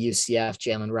one from UCF,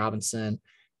 Jalen Robinson.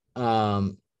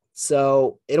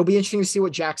 So it'll be interesting to see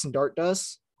what Jackson Dart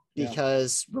does,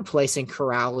 because replacing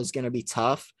Corral is going to be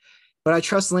tough. But I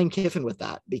trust Lane Kiffin with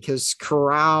that, because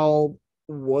Corral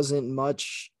wasn't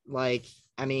much like,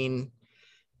 I mean,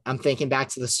 I'm thinking back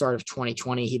to the start of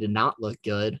 2020. He did not look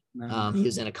good. No. He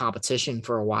was in a competition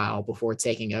for a while before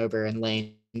taking over, and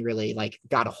Lane really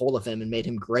got a hold of him and made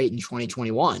him great in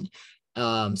 2021.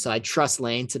 So I trust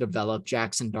Lane to develop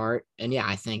Jackson Dart. And yeah,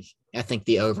 I think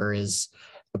the over is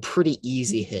a pretty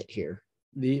easy hit here.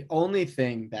 The only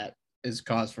thing that is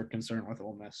cause for concern with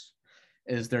Ole Miss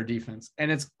is their defense.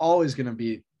 And it's always going to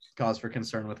be cause for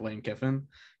concern with Lane Kiffin,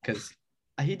 because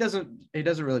he doesn't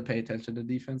really pay attention to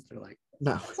defense. They're like,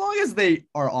 no, as long as they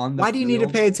are on the Why do you need to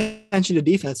field, pay attention to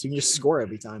defense? You can just score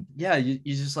every time. Yeah, you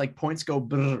just like points go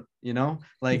brr,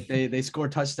 like they score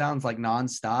touchdowns like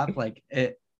nonstop. Like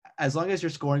it, as long as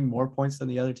you're scoring more points than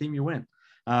the other team, you win.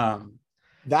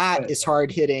 That is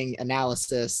hard hitting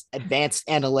analysis, advanced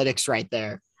analytics right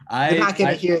there. You're not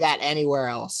going to hear that anywhere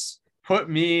else.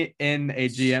 Put me in a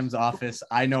GM's office.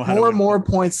 I know how to win. More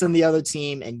points than the other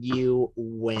team, and you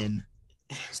win.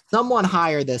 Someone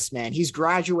hire this man. He's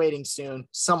graduating soon.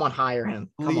 Someone hire him.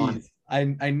 Come on.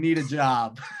 I need a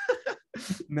job.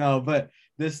 No, but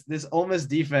this Ole Miss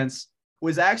defense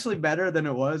was actually better than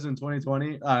it was in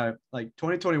 2020. Like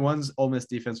 2021's Ole Miss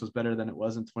defense was better than it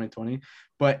was in 2020,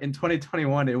 but in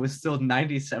 2021 it was still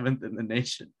 97th in the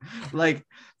nation. Like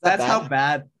that's how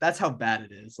bad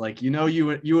it is. Like,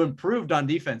 you improved on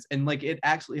defense, and like it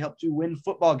actually helped you win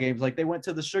football games. Like they went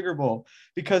to the Sugar Bowl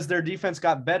because their defense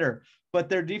got better, but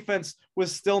their defense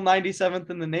was still 97th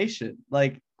in the nation.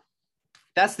 Like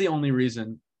that's the only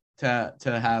reason to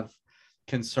have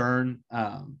concern.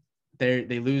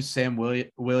 They lose Sam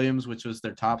Williams, which was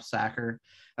their top sacker,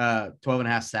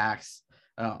 12.5 sacks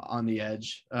on the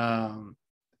edge.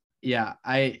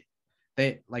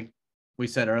 They like we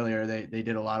said earlier, they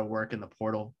did a lot of work in the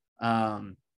portal,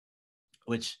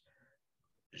 which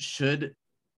should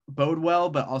bode well,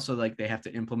 but also like they have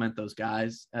to implement those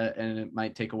guys, and it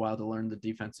might take a while to learn the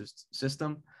defensive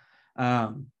system.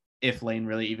 If Lane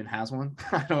really even has one,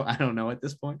 I don't know at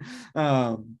this point.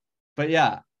 But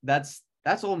yeah, that's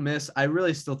Ole Miss. I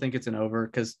really still think it's an over,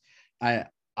 because I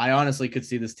honestly could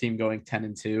see this team going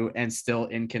 10-2 and still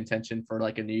in contention for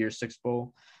like a New Year's Six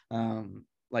Bowl,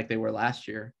 like they were last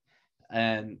year,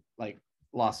 and like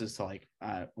losses to like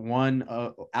one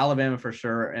Alabama for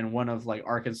sure, and one of like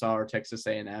Arkansas or Texas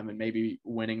A&M, and maybe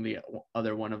winning the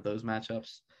other one of those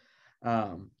matchups.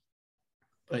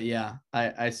 But yeah,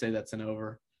 I say that's an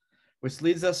over, which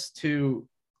leads us to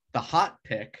the hot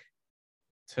pick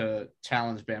to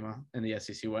challenge Bama in the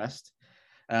SEC West,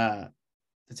 the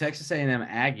Texas A&M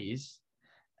Aggies,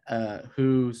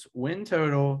 whose win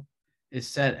total is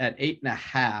set at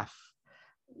 8.5,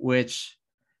 which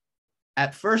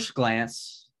at first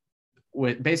glance,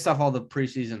 based off all the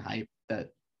preseason hype that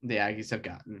the Aggies have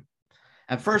gotten,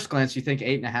 at first glance, you think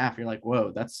 8.5. You're like,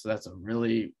 whoa, that's a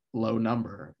really low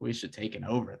number. We should take an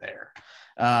over there.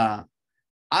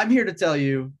 I'm here to tell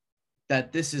you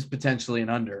that this is potentially an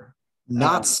under.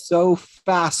 Not so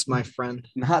fast, my friend.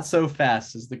 Not so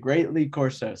fast, as the great Lee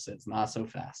Corso says. Not so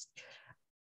fast.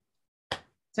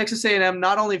 Texas A&M,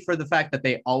 not only for the fact that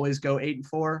they always go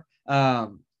 8-4,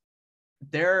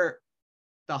 they're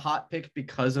the hot pick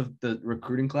because of the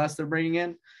recruiting class they're bringing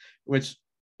in, which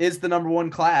is the number one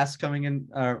class coming in.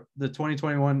 The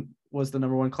 2021 was the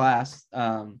number one class,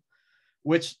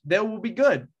 which they will be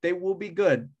good. They will be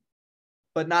good,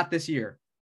 but not this year.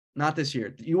 Not this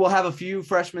year. You will have a few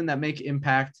freshmen that make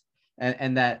impact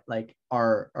and that like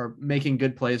are making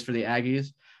good plays for the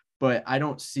Aggies, but I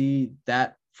don't see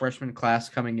that freshman class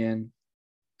coming in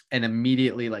and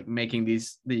immediately like making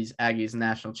these Aggies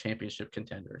national championship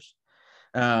contenders.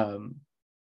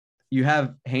 You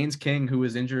have Haynes King, who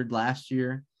was injured last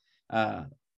year,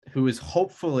 who is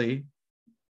hopefully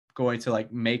going to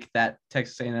like make that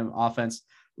Texas A&M offense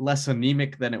less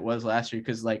anemic than it was last year.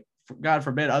 Cause like, God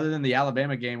forbid, other than the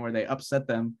Alabama game where they upset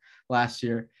them last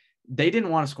year, they didn't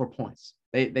want to score points.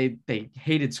 They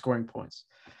hated scoring points.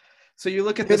 So you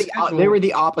look at they were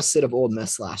the opposite of Ole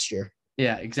Miss last year.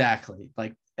 Yeah, exactly.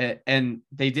 Like, and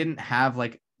they didn't have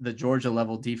like the Georgia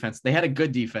level defense. They had a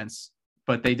good defense,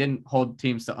 but they didn't hold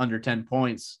teams to under 10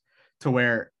 points to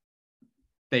where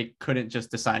they couldn't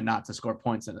just decide not to score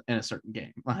points in a certain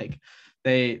game. Like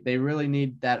they really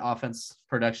need that offense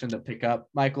production to pick up.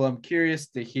 Michael, I'm curious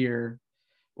to hear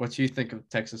what you think of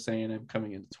Texas A&M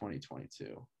coming into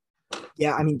 2022.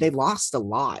 Yeah, I mean, they lost a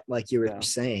lot, like you were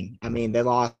saying. I mean, they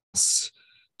lost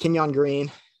Kenyon Green,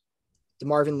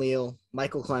 DeMarvin Leal,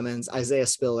 Michael Clemens, Isaiah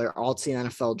Spiller, all to the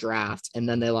NFL draft. And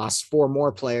then they lost 4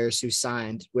 more players who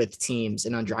signed with teams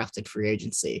in undrafted free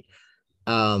agency.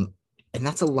 And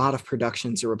that's a lot of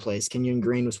production to replace. Kenyon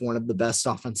Green was one of the best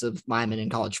offensive linemen in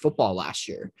college football last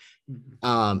year.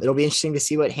 It'll be interesting to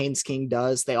see what Haynes King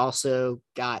does. They also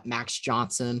got Max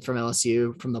Johnson from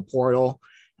LSU from the portal,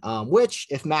 which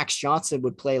if Max Johnson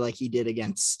would play like he did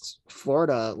against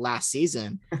Florida last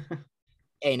season,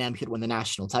 A&M could win the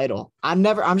national title.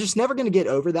 I'm just never going to get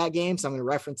over that game. So I'm going to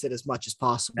reference it as much as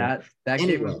possible. That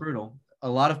game was brutal. A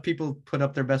lot of people put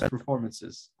up their best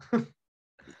performances.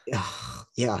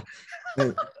 Yeah.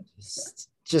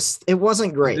 Just it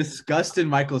wasn't great. The disgust in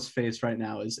Michael's face right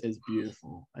now is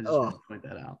beautiful. I just want to point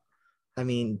that out. I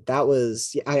mean, that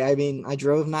was I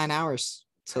drove 9 hours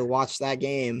to watch that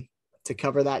game, to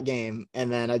cover that game,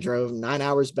 and then I drove 9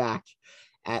 hours back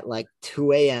at like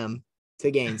 2 a.m.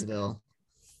 to Gainesville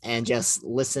and just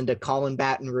listened to Colin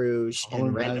Baton Rouge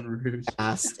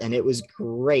and it was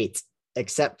great,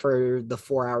 except for the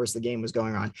 4 hours the game was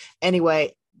going on.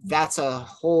 Anyway, that's a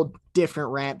whole different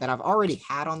rant that I've already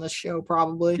had on this show,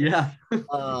 probably. Yeah.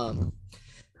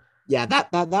 Yeah,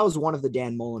 that was one of the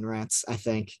Dan Mullen rants, I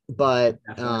think. But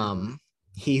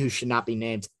he who should not be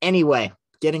named. Anyway,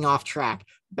 getting off track,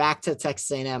 back to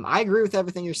Texas A&M. I agree with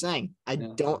everything you're saying. I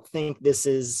don't think this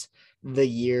is the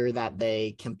year that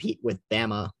they compete with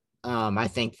Bama. I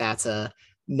think that's a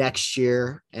next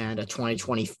year and a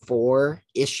 2024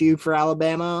 issue for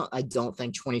Alabama. I don't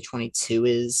think 2022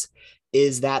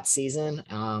 is that season.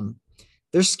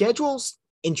 Their schedule's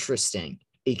interesting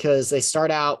because they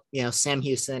start out, Sam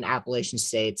Houston, Appalachian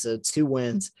State, so 2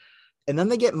 wins, and then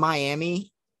they get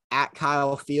Miami at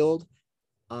Kyle Field.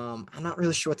 I'm not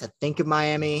really sure what to think of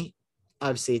Miami.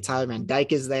 Obviously, Tyler Van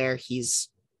Dyke is there. He's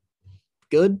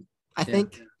good, I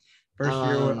think. First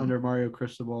year under Mario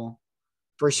Cristobal.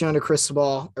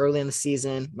 Early in the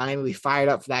season. Miami will be fired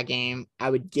up for that game. I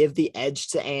would give the edge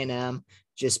to A&M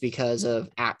just because of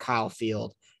at Kyle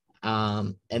Field.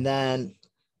 And then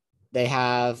they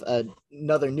have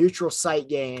another neutral site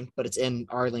game, but it's in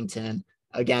Arlington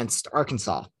against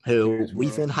Arkansas, who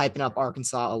we've been hyping up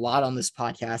Arkansas a lot on this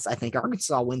podcast. I think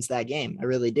Arkansas wins that game. I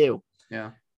really do.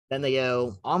 Yeah. Then they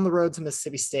go on the road to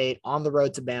Mississippi State, on the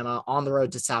road to Bama, on the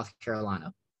road to South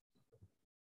Carolina.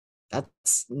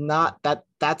 That's not an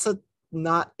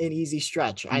easy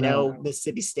stretch. I know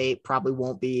Mississippi State probably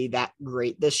won't be that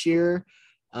great this year,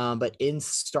 but in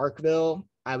Starkville,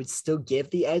 I would still give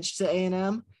the edge to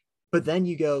A&M. But then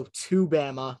you go to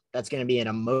Bama. That's going to be an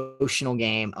emotional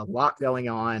game, a lot going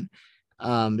on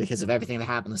because of everything that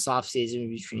happened this offseason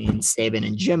between Saban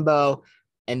and Jimbo.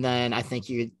 And then I think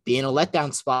you'd be in a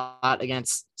letdown spot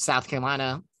against South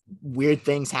Carolina. Weird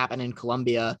things happen in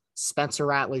Columbia. Spencer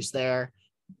Rattler's there.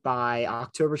 By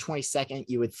October 22nd,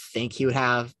 you would think he would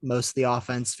have most of the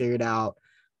offense figured out.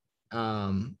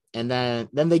 And then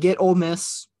they get Ole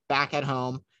Miss back at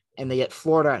home, and they get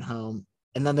Florida at home,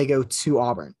 and then they go to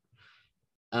Auburn.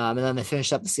 And then they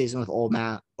finish up the season with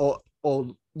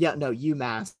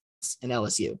UMass and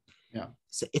LSU. Yeah.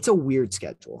 So it's a weird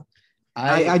schedule.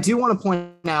 I do want to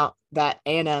point out that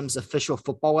A&M's official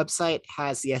football website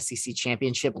has the SEC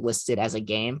championship listed as a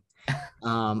game.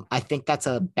 I think that's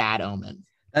a bad omen.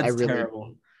 That's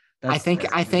terrible. I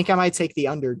think I might take the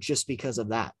under just because of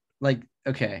that. Like,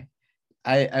 okay,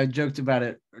 I joked about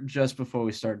it just before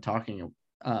we started talking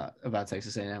about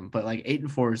Texas A&M, but like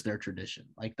 8-4 is their tradition.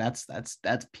 Like that's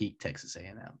peak Texas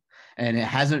A&M, and it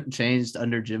hasn't changed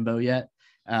under Jimbo yet.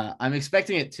 I'm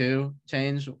expecting it to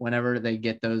change whenever they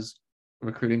get those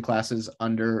recruiting classes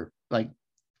under, like,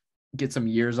 get some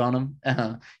years on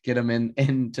them, get them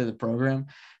into the program.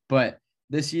 But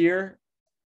this year,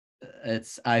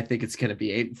 I think it's going to be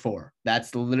 8-4.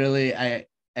 That's literally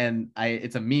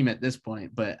it's a meme at this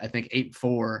point, but I think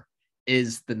 8-4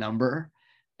 is the number,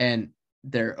 and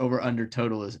their over under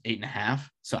total is 8.5.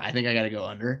 So I think I got to go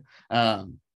under.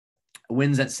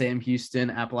 Wins at Sam Houston,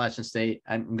 Appalachian State.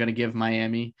 I'm going to give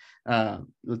Miami,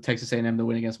 Texas A&M, the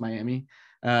win against Miami.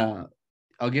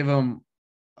 I'll give them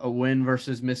a win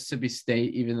versus Mississippi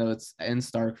State, even though it's in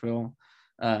Starkville.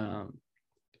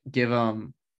 Give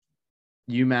them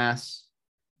UMass.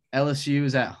 LSU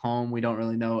is at home. We don't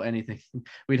really know anything.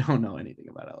 We don't know anything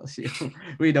about LSU.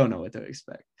 We don't know what to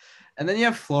expect. And then you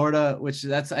have Florida, which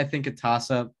that's, I think, a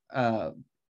toss-up.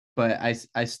 But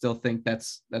I still think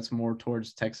that's more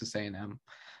towards Texas A&M.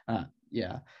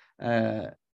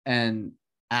 And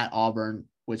at Auburn,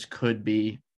 which could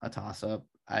be a toss-up.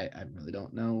 I really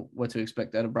don't know what to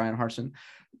expect out of Brian Harsin.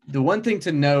 The one thing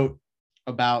to note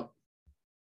about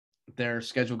their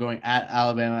schedule going at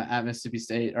Alabama, at Mississippi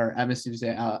State,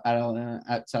 at Alabama,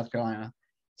 at South Carolina.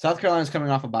 South Carolina's coming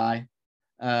off a bye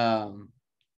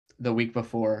the week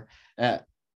before. I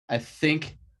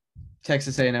think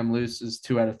Texas A&M loses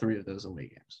 2 out of 3 of those away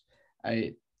games.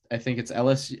 I think it's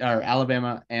LSU or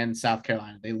Alabama and South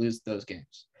Carolina. They lose those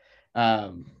games.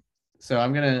 So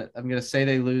I'm gonna say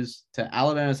they lose to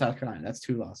Alabama and South Carolina. That's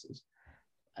 2 losses.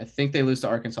 I think they lose to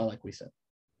Arkansas, like we said.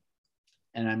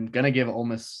 And I'm gonna give Ole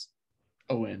Miss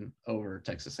a win over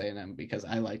Texas A&M because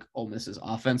I like Ole Miss's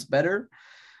offense better.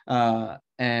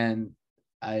 And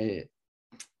I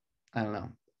don't know.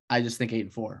 I just think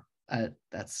 8-4.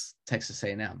 That's Texas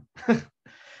A&M.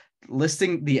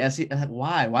 Listing the SEC.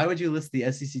 Why would you list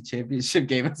the SEC championship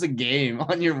game as a game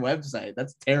on your website?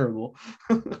 That's terrible.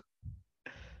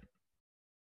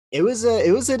 It was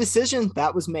a decision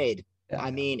that was made. Yeah.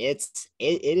 I mean, it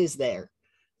is there.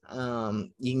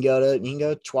 You can go to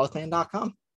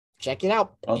 12thman.com. Check it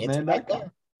out. It's right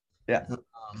there. Yeah.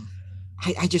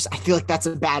 I feel like that's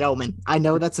a bad omen. I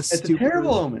know that's It's a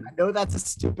terrible omen. I know that's a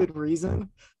stupid reason,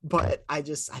 but I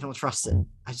don't trust it.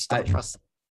 I just don't trust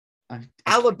it.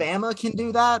 Alabama can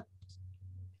do that.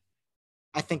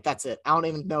 I think that's it. I don't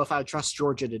even know if I would trust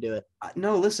Georgia to do it.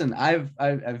 No, listen, I've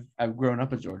grown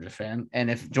up a Georgia fan,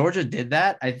 and if Georgia did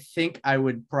that, I think I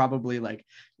would probably like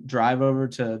drive over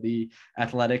to the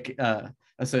athletic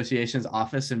association's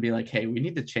office and be like, "Hey, we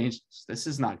need to change this. This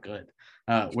is not good.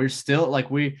 We're still like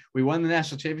we won the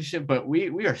national championship, but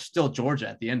we are still Georgia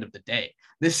at the end of the day.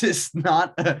 This is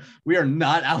not we are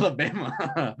not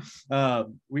Alabama.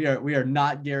 We are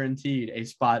not guaranteed a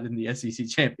spot in the SEC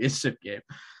championship game."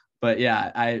 But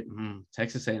yeah,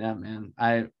 Texas A&M, man,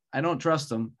 I don't trust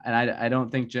them, and I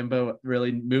don't think Jimbo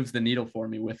really moves the needle for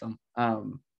me with them.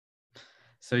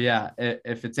 So yeah,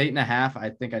 if it's 8.5, I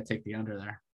think I take the under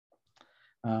there.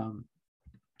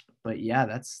 But yeah,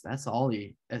 that's all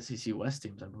the SEC West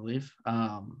teams, I believe.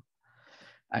 I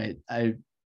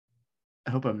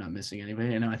hope I'm not missing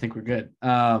anybody. I think we're good.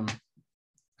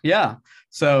 Yeah.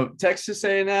 So Texas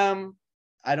A&M,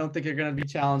 I don't think you're going to be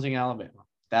challenging Alabama.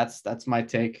 That's my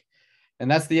take. And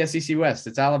that's the SEC West.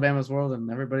 It's Alabama's world, and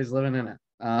everybody's living in it.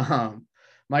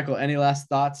 Michael, any last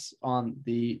thoughts on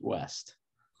the West?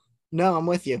 No, I'm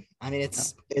with you. I mean,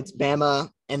 it's Bama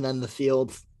and then the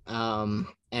field. And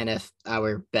if I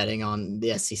were betting on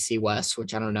the SEC West,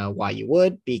 which I don't know why you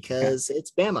would, because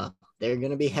it's Bama. They're going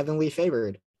to be heavily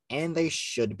favored, and they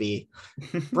should be.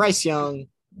 Bryce Young,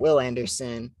 Will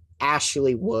Anderson,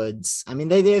 Ashley Woods. I mean,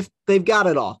 they've got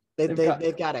it all. They've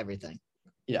got everything.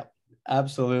 Yeah.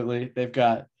 Absolutely. They've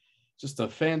got just a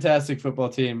fantastic football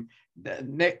team.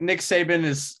 Nick Saban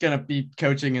is going to be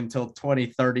coaching until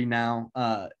 2030 now.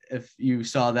 If you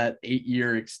saw that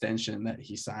 8-year extension that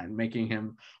he signed, making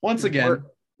him once again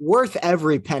worth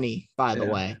every penny, by the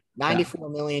way,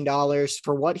 $94 million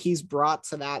for what he's brought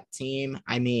to that team.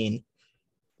 I mean,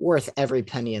 worth every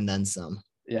penny and then some.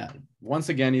 Yeah. Once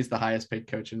again, he's the highest paid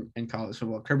coach in college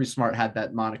football. Kirby Smart had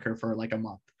that moniker for like a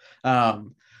month.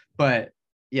 But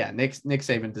yeah, Nick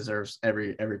Saban deserves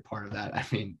every part of that. I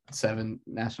mean, 7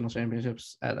 national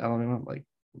championships at Alabama, like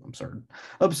absurd.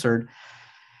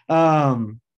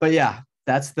 But yeah,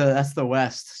 that's the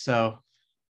West. So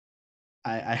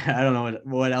I don't know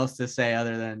what else to say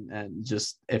other than and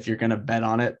just if you're gonna bet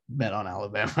on it, bet on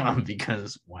Alabama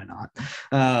because why not?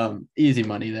 Easy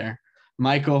money there.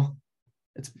 Michael,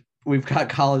 we've got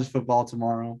college football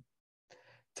tomorrow.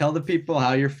 Tell the people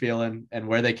how you're feeling and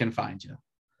where they can find you.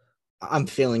 I'm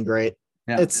feeling great.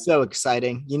 Yeah. It's so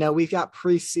exciting. We've got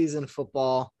preseason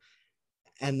football,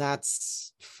 and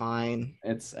that's fine.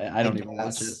 I don't even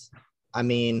watch it. I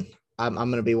mean, I'm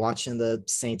going to be watching the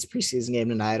Saints preseason game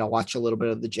tonight. I'll watch a little bit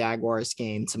of the Jaguars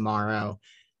game tomorrow.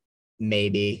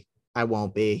 Maybe I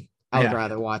won't be. I would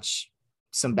rather watch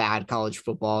some bad college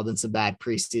football than some bad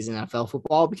preseason NFL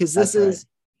football because this is,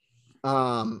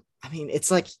 I mean, it's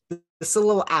like it's a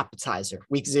little appetizer.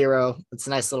 Week 0. It's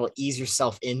a nice little ease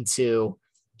yourself into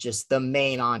just the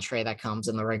main entree that comes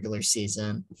in the regular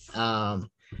season.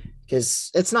 Because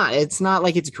it's not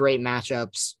like it's great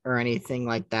matchups or anything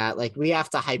like that. Like we have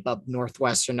to hype up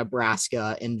Northwestern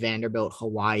Nebraska and Vanderbilt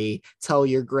Hawaii. Tell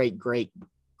your great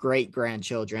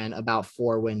grandchildren about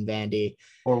 4-win Vandy.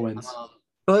 4 wins.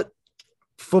 But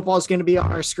football is going to be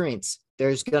on our screens.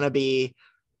 There's going to be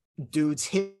dudes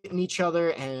hitting each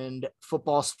other and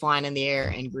footballs flying in the air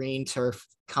and green turf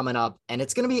coming up, and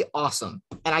it's going to be awesome.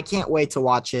 And I can't wait to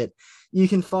watch it. You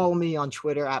can follow me on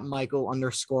Twitter at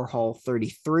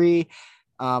Michael_Hall33.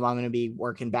 I'm going to be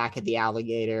working back at the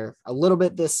Alligator a little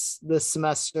bit this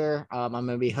semester. I'm going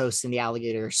to be hosting the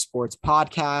Alligator Sports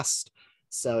Podcast.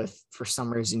 So if for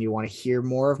some reason you want to hear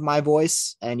more of my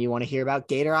voice and you want to hear about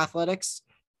Gator athletics,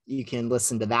 you can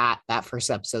listen to that. That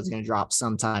first episode is going to drop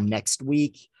sometime next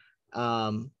week.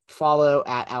 Follow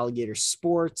at Alligator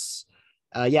Sports.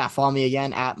 Follow me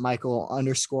again at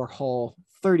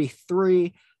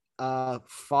Michael_Hall33.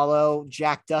 Follow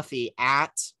Jack Duffy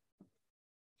at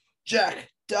Jack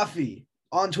Duffy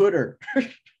on Twitter.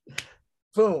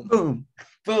 Boom.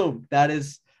 That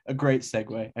is a great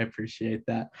segue. I appreciate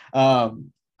that.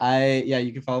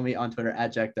 You can follow me on Twitter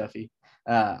at Jack Duffy.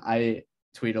 I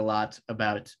tweet a lot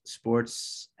about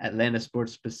sports, Atlanta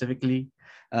sports specifically.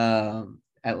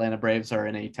 Atlanta Braves are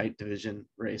in a tight division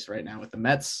race right now with the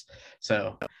Mets.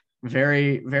 So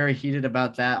very, very heated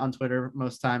about that on Twitter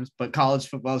most times, but college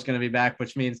football is going to be back,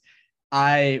 which means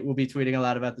I will be tweeting a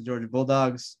lot about the Georgia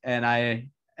Bulldogs, and I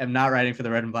am not writing for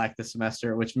the Red and Black this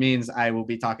semester, which means I will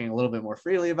be talking a little bit more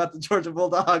freely about the Georgia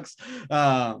Bulldogs.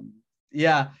 So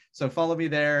follow me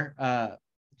there.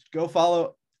 Go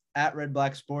follow at Red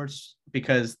Black Sports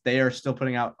because they are still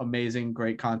putting out amazing,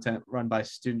 great content run by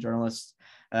student journalists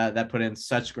that put in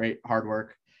such great hard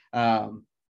work.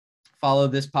 Follow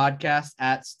this podcast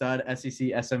at Stud SEC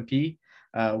SMP.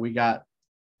 We're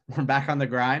back on the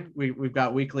grind. We've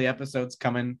got weekly episodes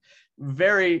coming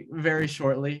very, very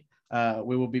shortly.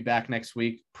 We will be back next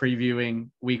week previewing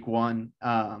week 1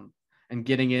 and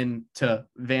getting into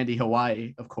Vandy,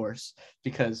 Hawaii, of course,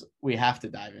 because we have to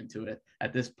dive into it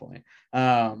at this point.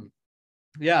 And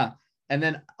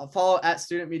then follow at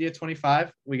Student Media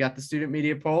 25. We got the Student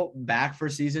Media poll back for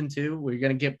season 2. We're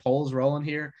going to get polls rolling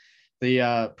here.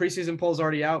 The preseason poll is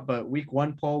already out, but week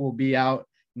 1 poll will be out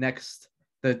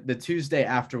the Tuesday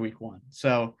after week 1.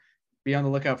 So be on the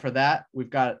lookout for that. We've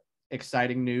got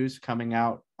exciting news coming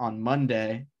out on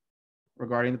Monday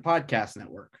regarding the podcast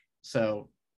network. So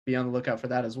be on the lookout for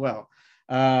that as well.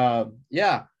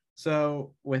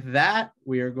 So with that,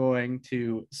 we are going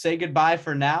to say goodbye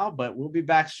for now, but we'll be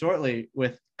back shortly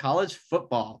with college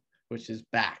football, which is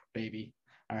back, baby.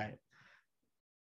 All right.